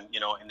folks, and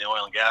in the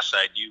oil and gas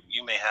side,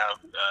 you may have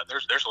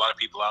there's a lot of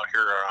people out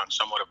here are on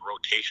somewhat of a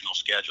rotational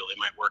schedule. They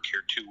might work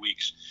here 2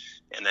 weeks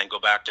and then go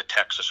back to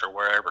Texas or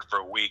wherever for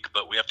a week.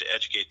 But we have to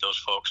educate those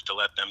folks to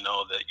let them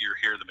know that you're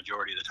here the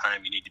majority of the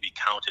time. You need to be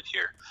counted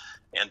here,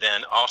 and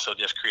then also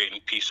just creating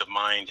peace of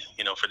mind,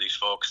 for these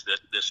folks that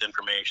this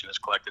information is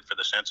collected for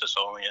the census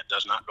only. It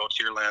does not go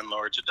to your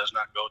landlords. It does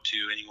not go to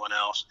anyone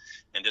else,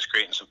 and just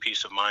creating some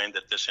peace of mind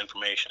that this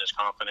information is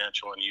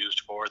confidential and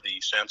used for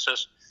the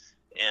census,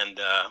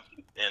 and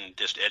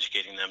just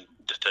educating them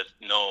just to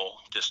know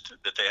just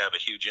that they have a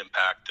huge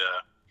impact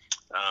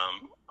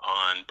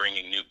on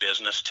bringing new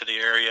business to the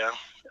area.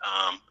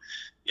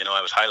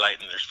 I was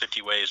highlighting there's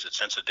 50 ways that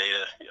census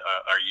data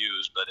are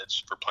used, but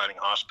it's for planning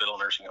hospital,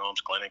 nursing homes,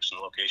 clinics, and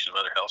the location of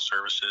other health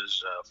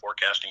services,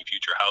 forecasting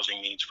future housing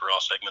needs for all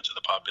segments of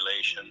the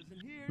population.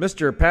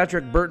 Mr.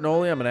 Patrick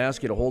Bertinoli, I'm going to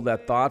ask you to hold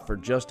that thought for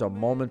just a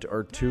moment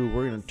or two.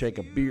 We're going to take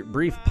a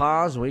brief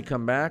pause. When we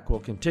come back, we'll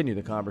continue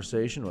the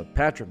conversation with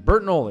Patrick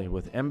Bertinoli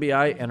with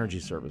MBI Energy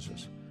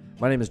Services.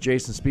 My name is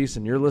Jason Spees,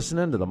 and you're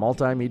listening to the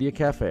Multimedia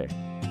Cafe.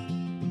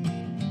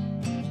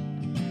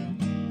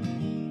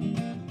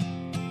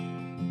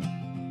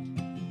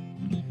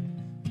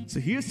 So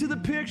here's to the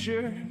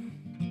picture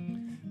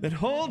that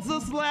holds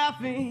us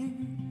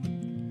laughing,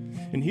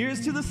 and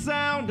here's to the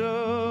sound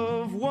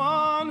of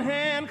one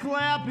hand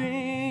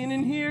clapping,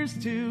 and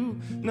here's to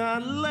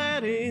not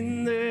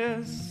letting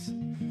this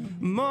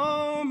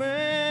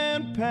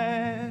moment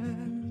pass.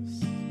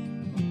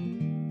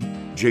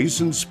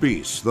 Jason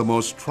Spees, the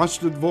most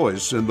trusted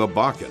voice in the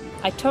Bakken.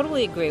 I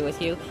totally agree with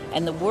you,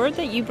 and the word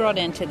that you brought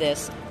into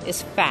this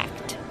is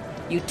fact.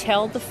 You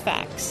tell the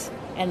facts,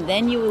 and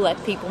then you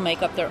let people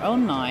make up their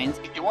own minds.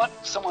 You want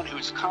someone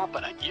who's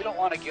competent. You don't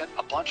want to get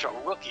a bunch of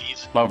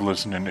rookies. Love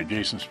listening to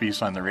Jason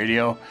Spees on the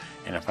radio,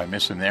 and if I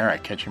miss him there, I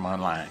catch him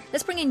online.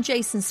 Let's bring in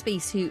Jason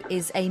Spees, who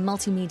is a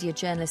multimedia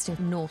journalist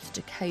in North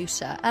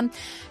Dakota.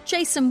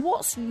 Jason,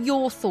 what's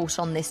your thought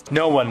on this?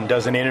 No one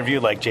does an interview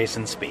like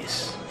Jason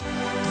Spees.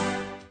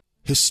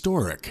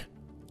 Historic.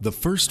 The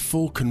first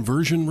full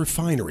conversion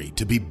refinery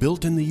to be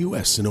built in the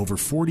U.S. in over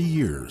 40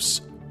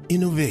 years.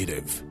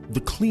 Innovative,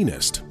 the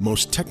cleanest,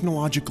 most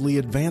technologically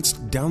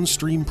advanced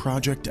downstream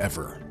project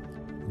ever.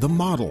 The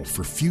model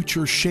for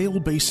future shale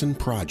basin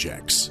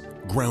projects.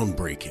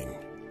 Groundbreaking.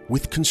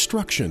 With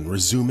construction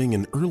resuming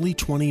in early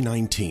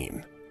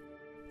 2019.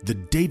 The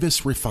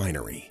Davis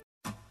Refinery.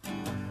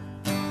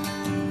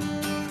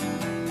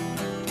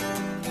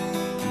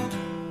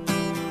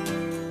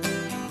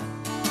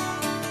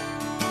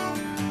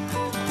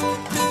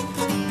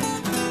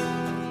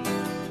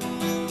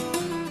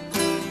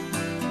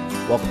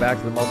 Welcome back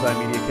to the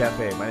Multimedia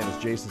Cafe. My name is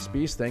Jason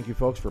Spees. Thank you,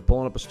 folks, for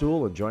pulling up a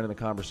stool and joining the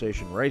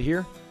conversation right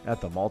here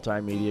at the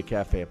Multimedia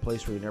Cafe, a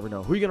place where you never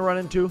know who you're going to run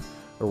into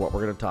or what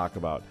we're going to talk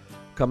about.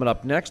 Coming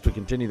up next, we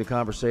continue the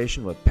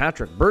conversation with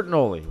Patrick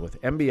Bertinoli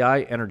with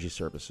MBI Energy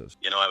Services.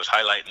 I was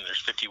highlighting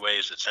there's 50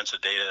 ways that census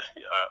data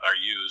are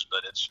used,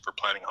 but it's for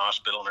planning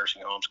hospital,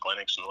 nursing homes,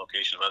 clinics, and the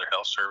location of other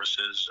health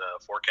services,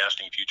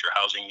 forecasting future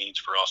housing needs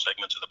for all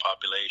segments of the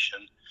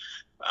population,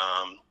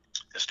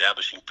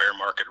 establishing fair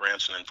market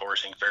rents and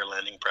enforcing fair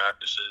lending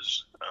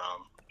practices.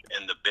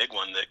 And the big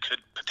one that could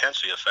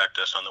potentially affect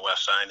us on the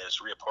west side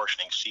is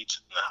reapportioning seats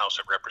in the House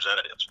of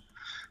Representatives.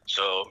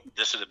 So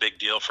this is a big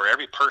deal for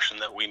every person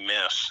that we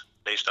miss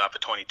based off the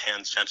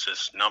 2010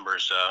 census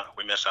numbers.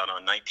 We miss out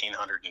on $1,910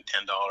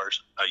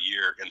 a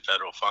year in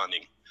federal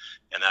funding,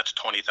 and that's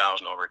 $20,000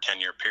 over a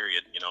 10-year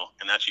period,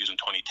 and that's using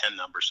 2010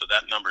 numbers. So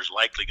that number is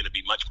likely going to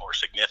be much more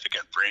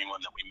significant for anyone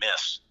that we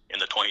miss in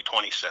the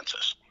 2020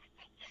 census.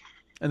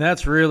 And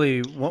that's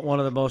really one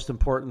of the most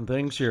important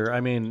things here. I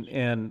mean,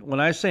 and when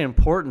I say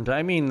important,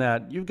 I mean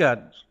that you've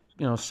got,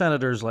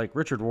 senators like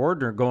Richard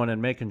Wardner going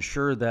and making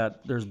sure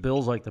that there's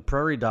bills like the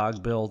Prairie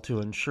Dog bill to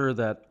ensure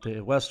that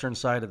the western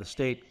side of the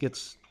state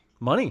gets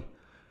money.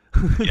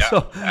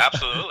 Yeah,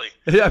 absolutely.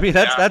 I mean,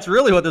 that's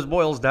really what this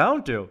boils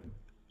down to.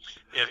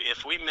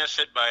 If we miss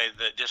it by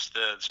just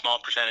the small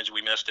percentage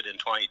we missed it in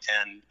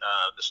 2010,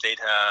 the state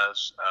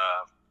has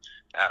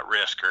at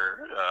risk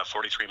or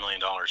 $43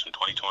 million in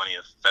 2020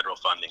 of federal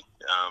funding.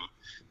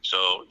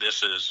 So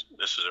this is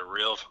a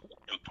real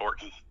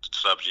important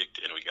subject,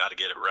 and we got to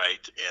get it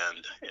right.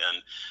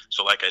 And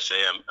so, like I say,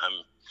 I'm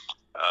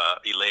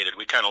elated.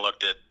 We kind of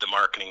looked at the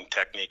marketing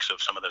techniques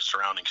of some of the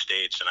surrounding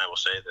states, and I will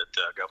say that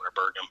Governor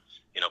Burgum,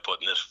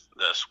 putting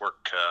this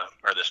work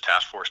or this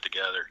task force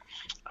together,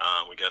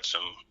 we got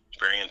some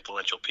very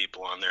influential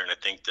people on there, and I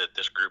think that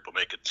this group will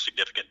make a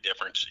significant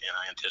difference, and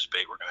I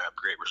anticipate we're going to have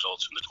great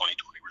results in the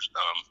 2020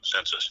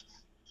 census.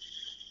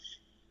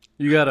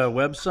 You got a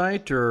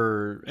website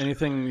or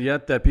anything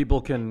yet that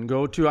people can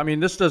go to? I mean,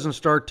 this doesn't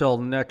start till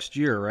next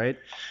year, right?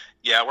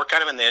 Yeah, we're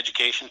kind of in the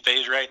education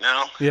phase right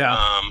now.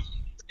 Yeah.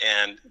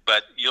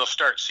 But you'll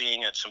start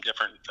seeing at some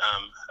different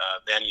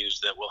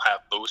venues that will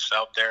have booths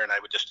out there, and I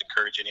would just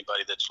encourage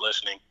anybody that's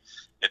listening,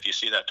 if you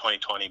see that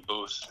 2020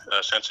 booth,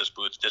 census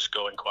booth, just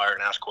go inquire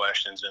and ask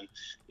questions. And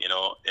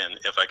and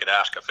if I could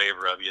ask a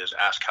favor of you, is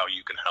ask how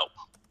you can help.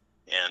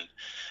 And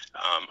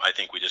I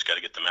think we just got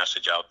to get the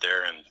message out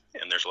there, and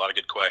there's a lot of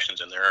good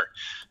questions. And there are,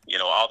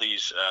 all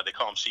these, they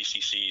call them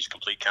CCCs,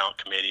 complete count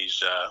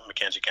committees.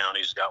 McKenzie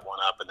County's got one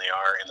up, and they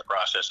are in the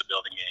process of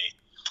building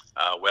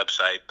a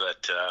website,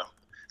 but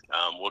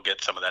we'll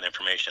get some of that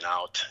information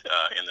out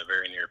in the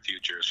very near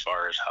future as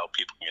far as how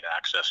people can get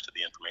access to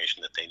the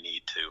information that they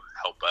need to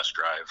help us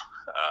drive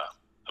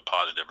a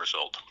positive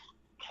result.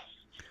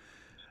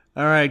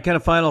 All right, kind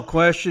of final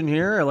question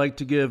here. I like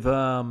to give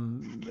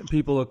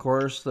people, of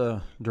course, the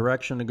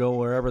direction to go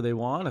wherever they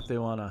want. If they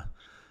want to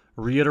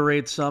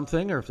reiterate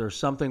something, or if there's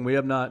something we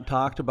have not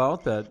talked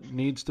about that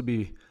needs to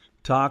be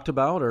talked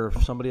about, or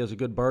if somebody has a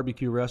good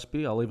barbecue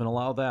recipe, I'll even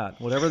allow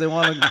that. Whatever they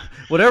want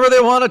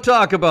to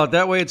talk about.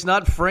 That way, it's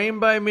not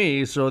framed by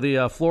me. So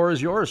the floor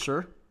is yours,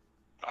 sir.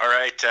 All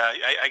right.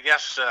 I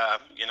guess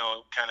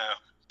kind of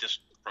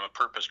just from a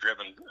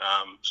purpose-driven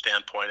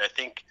standpoint, I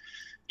think.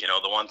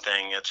 The one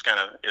thing it's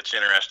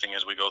interesting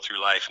as we go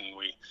through life and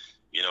we,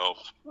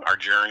 our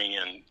journey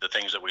and the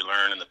things that we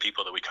learn and the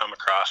people that we come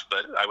across.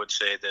 But I would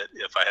say that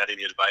if I had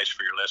any advice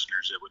for your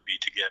listeners, it would be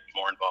to get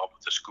more involved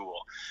with the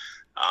school.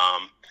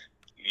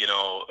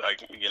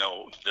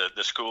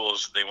 The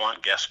schools, they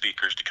want guest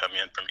speakers to come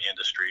in from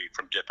industry,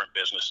 from different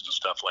businesses and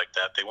stuff like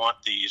that. They want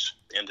these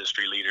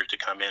industry leaders to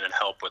come in and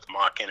help with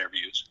mock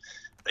interviews.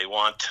 They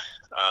want,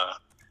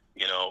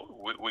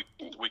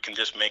 we can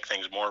just make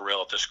things more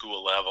real at the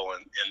school level,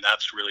 and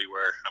that's really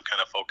where I'm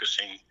kind of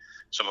focusing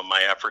some of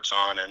my efforts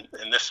on, and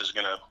this is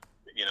going to,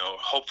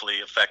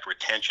 hopefully affect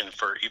retention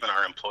for even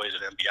our employees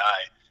at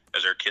MBI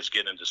as our kids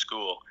get into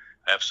school.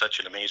 I have such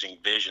an amazing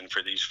vision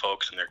for these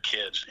folks and their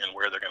kids and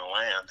where they're going to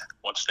land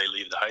once they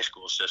leave the high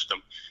school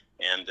system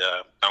and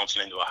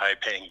bouncing into a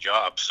high-paying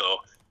job. So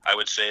I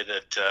would say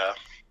that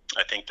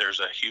I think there's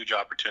a huge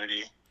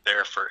opportunity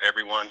there for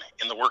everyone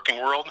in the working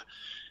world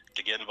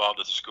to get involved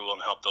with the school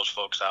and help those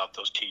folks out.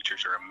 Those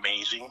teachers are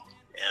amazing,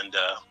 and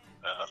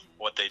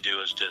what they do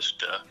is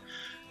just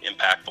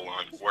impactful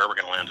on where we're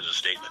going to land as a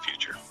state in the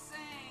future.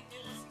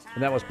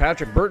 And that was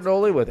Patrick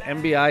Bertinoli with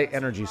MBI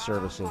Energy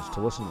Services.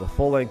 To listen to the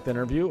full-length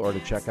interview or to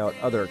check out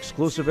other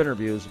exclusive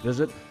interviews,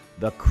 visit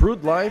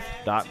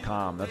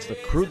thecrudelife.com. That's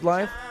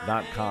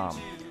thecrudelife.com.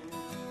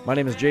 My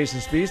name is Jason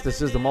Spees.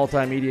 This is the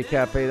MultiMedia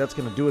Cafe. That's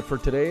going to do it for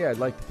today. I'd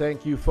like to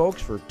thank you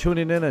folks for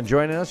tuning in and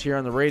joining us here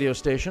on the radio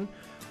station.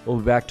 We'll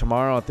be back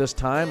tomorrow at this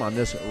time on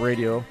this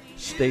radio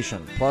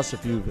station. Plus,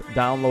 if you've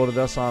downloaded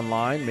us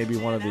online, maybe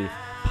one of the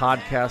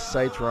podcast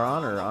sites we're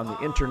on or on the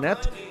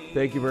internet,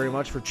 thank you very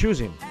much for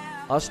choosing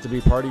us to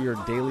be part of your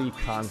daily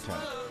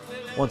content.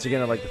 Once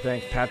again, I'd like to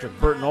thank Patrick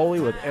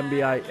Bertinoli with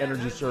MBI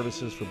Energy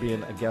Services for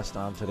being a guest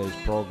on today's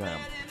program.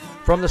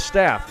 From the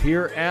staff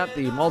here at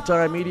the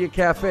Multimedia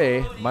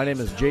Cafe, my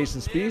name is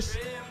Jason Spees,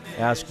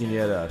 asking you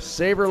to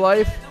savor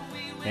life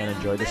and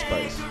enjoy the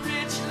spice.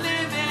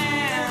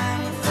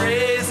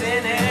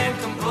 Phrasing and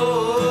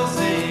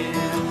composing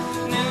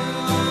new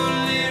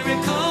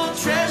lyrical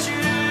treasure.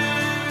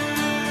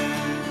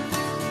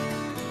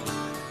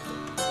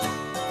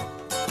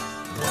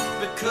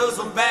 Because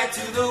I'm back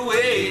to the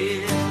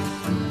way.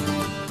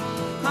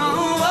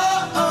 Oh,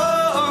 oh,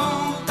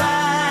 oh,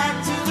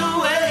 back to the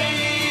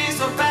way.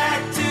 So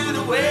back to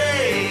the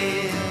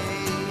way.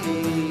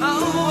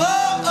 Oh,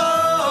 oh,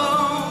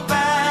 oh,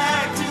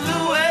 back to the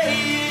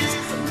ways.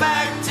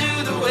 Back to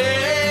the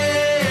way.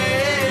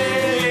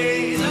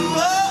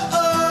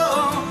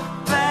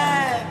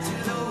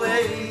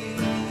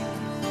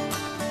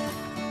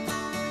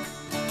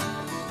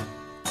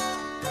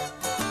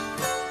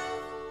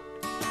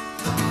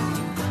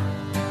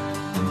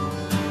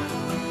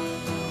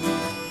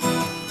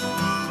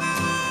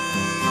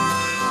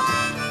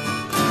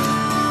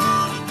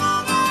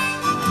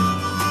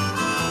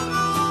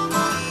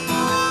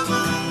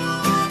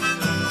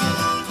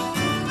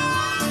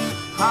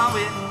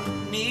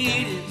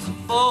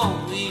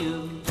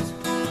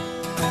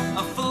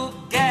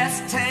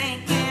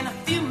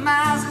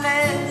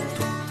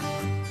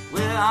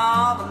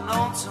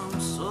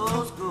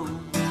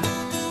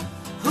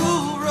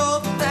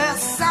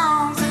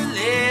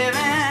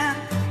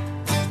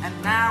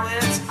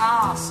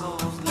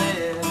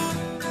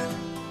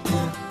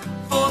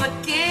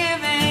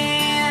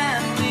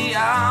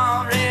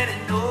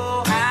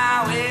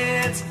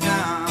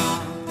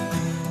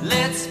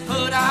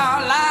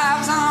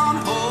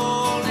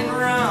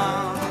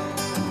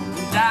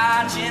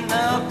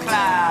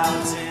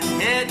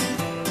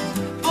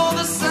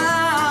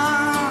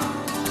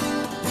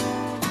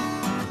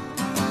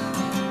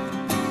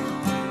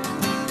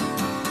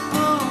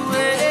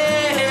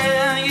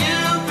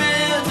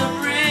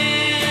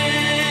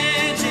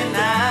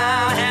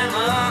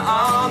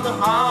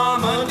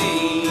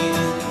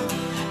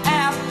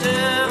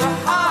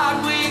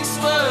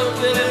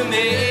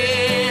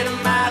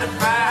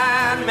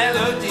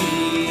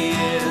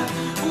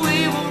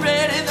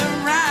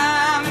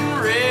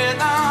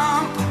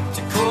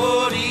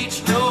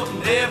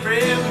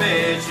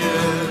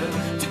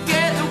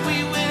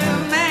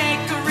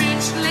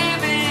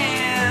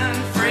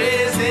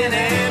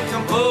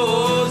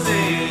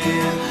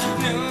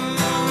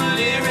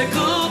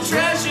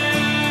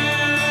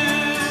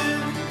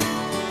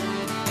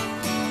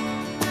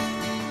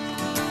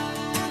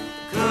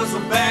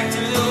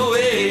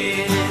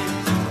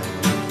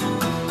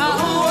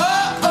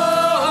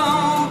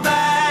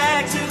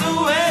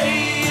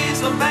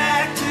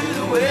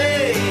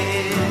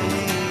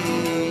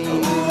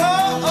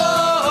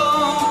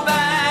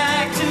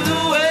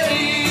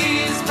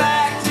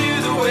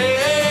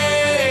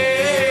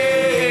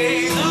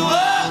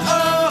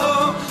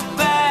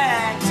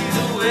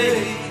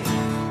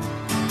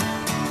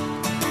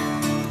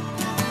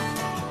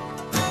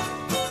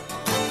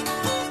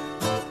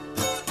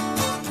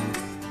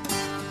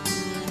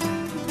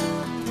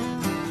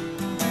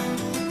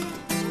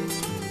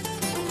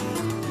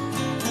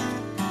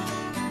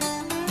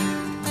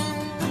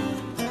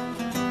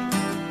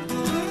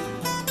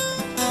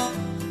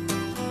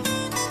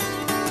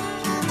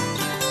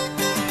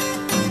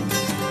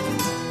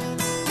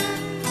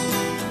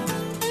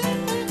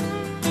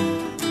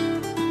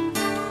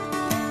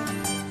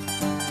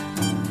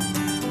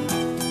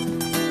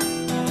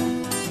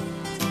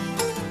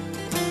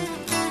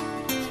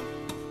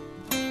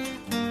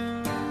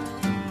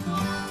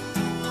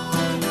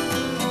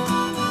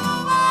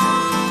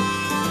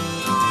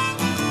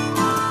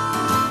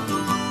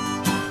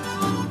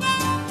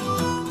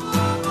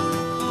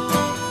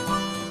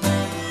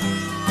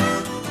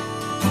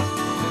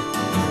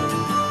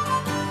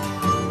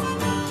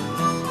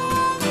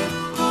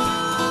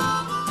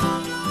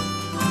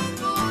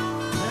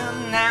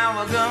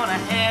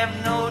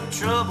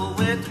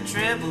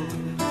 treble.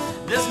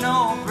 There's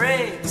no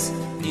breaks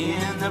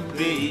in the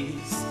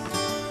bass.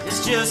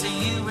 It's just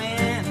you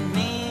and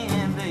me,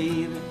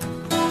 baby,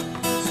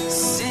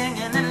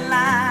 singing it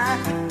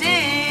like we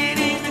did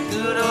in the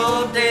good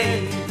old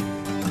days.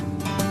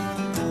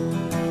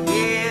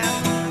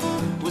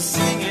 Yeah, we're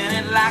singing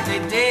it like they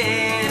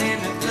did in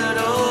the good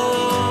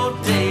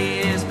old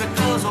days,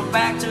 because we're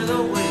back to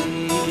the way.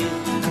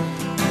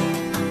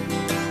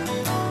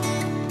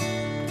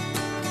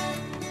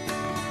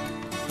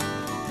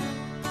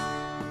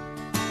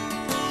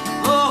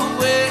 Oh,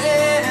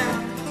 well,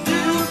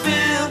 you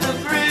build the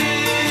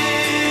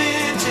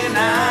bridge and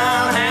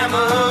I'll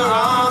hammer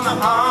on the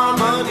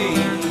harmony.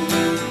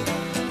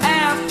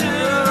 After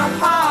a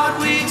hard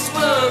week's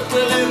work,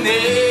 we'll have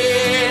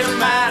made a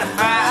mighty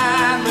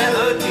fine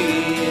melody.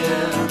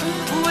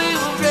 We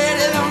were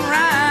ready to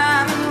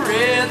rhyme and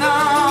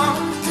rhythm,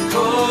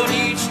 chord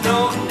each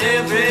note and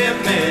every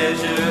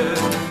measure.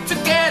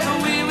 Together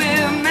we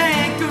will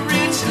make a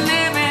rich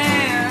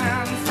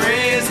living,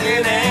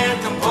 phrasing and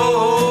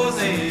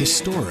composing.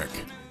 Historic.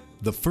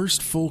 The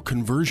first full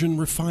conversion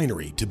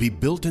refinery to be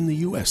built in the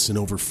U.S. in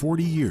over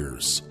 40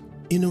 years.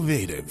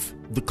 Innovative.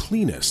 The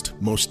cleanest,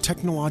 most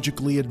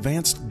technologically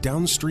advanced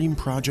downstream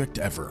project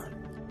ever.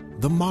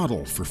 The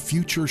model for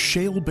future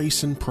shale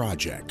basin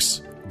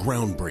projects.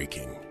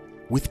 Groundbreaking.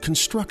 With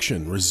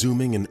construction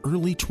resuming in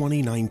early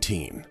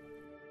 2019.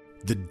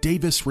 The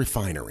Davis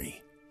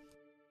Refinery.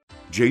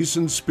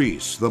 Jason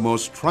Spiess, the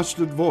most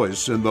trusted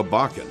voice in the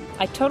Bakken.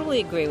 I totally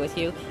agree with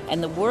you,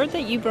 and the word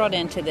that you brought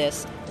into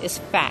this is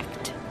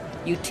fact.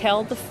 You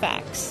tell the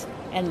facts,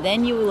 and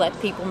then you let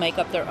people make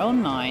up their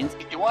own minds.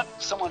 You want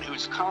someone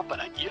who's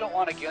competent. You don't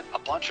want to get a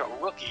bunch of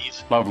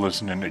rookies. Love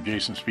listening to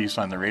Jason Spiess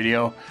on the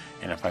radio,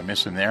 and if I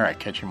miss him there, I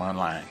catch him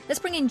online. Let's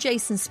bring in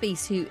Jason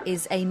Spiess, who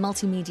is a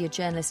multimedia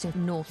journalist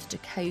in North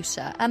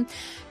Dakota.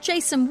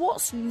 Jason,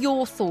 what's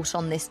your thought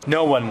on this?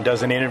 No one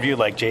does an interview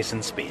like Jason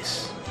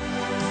Spiess.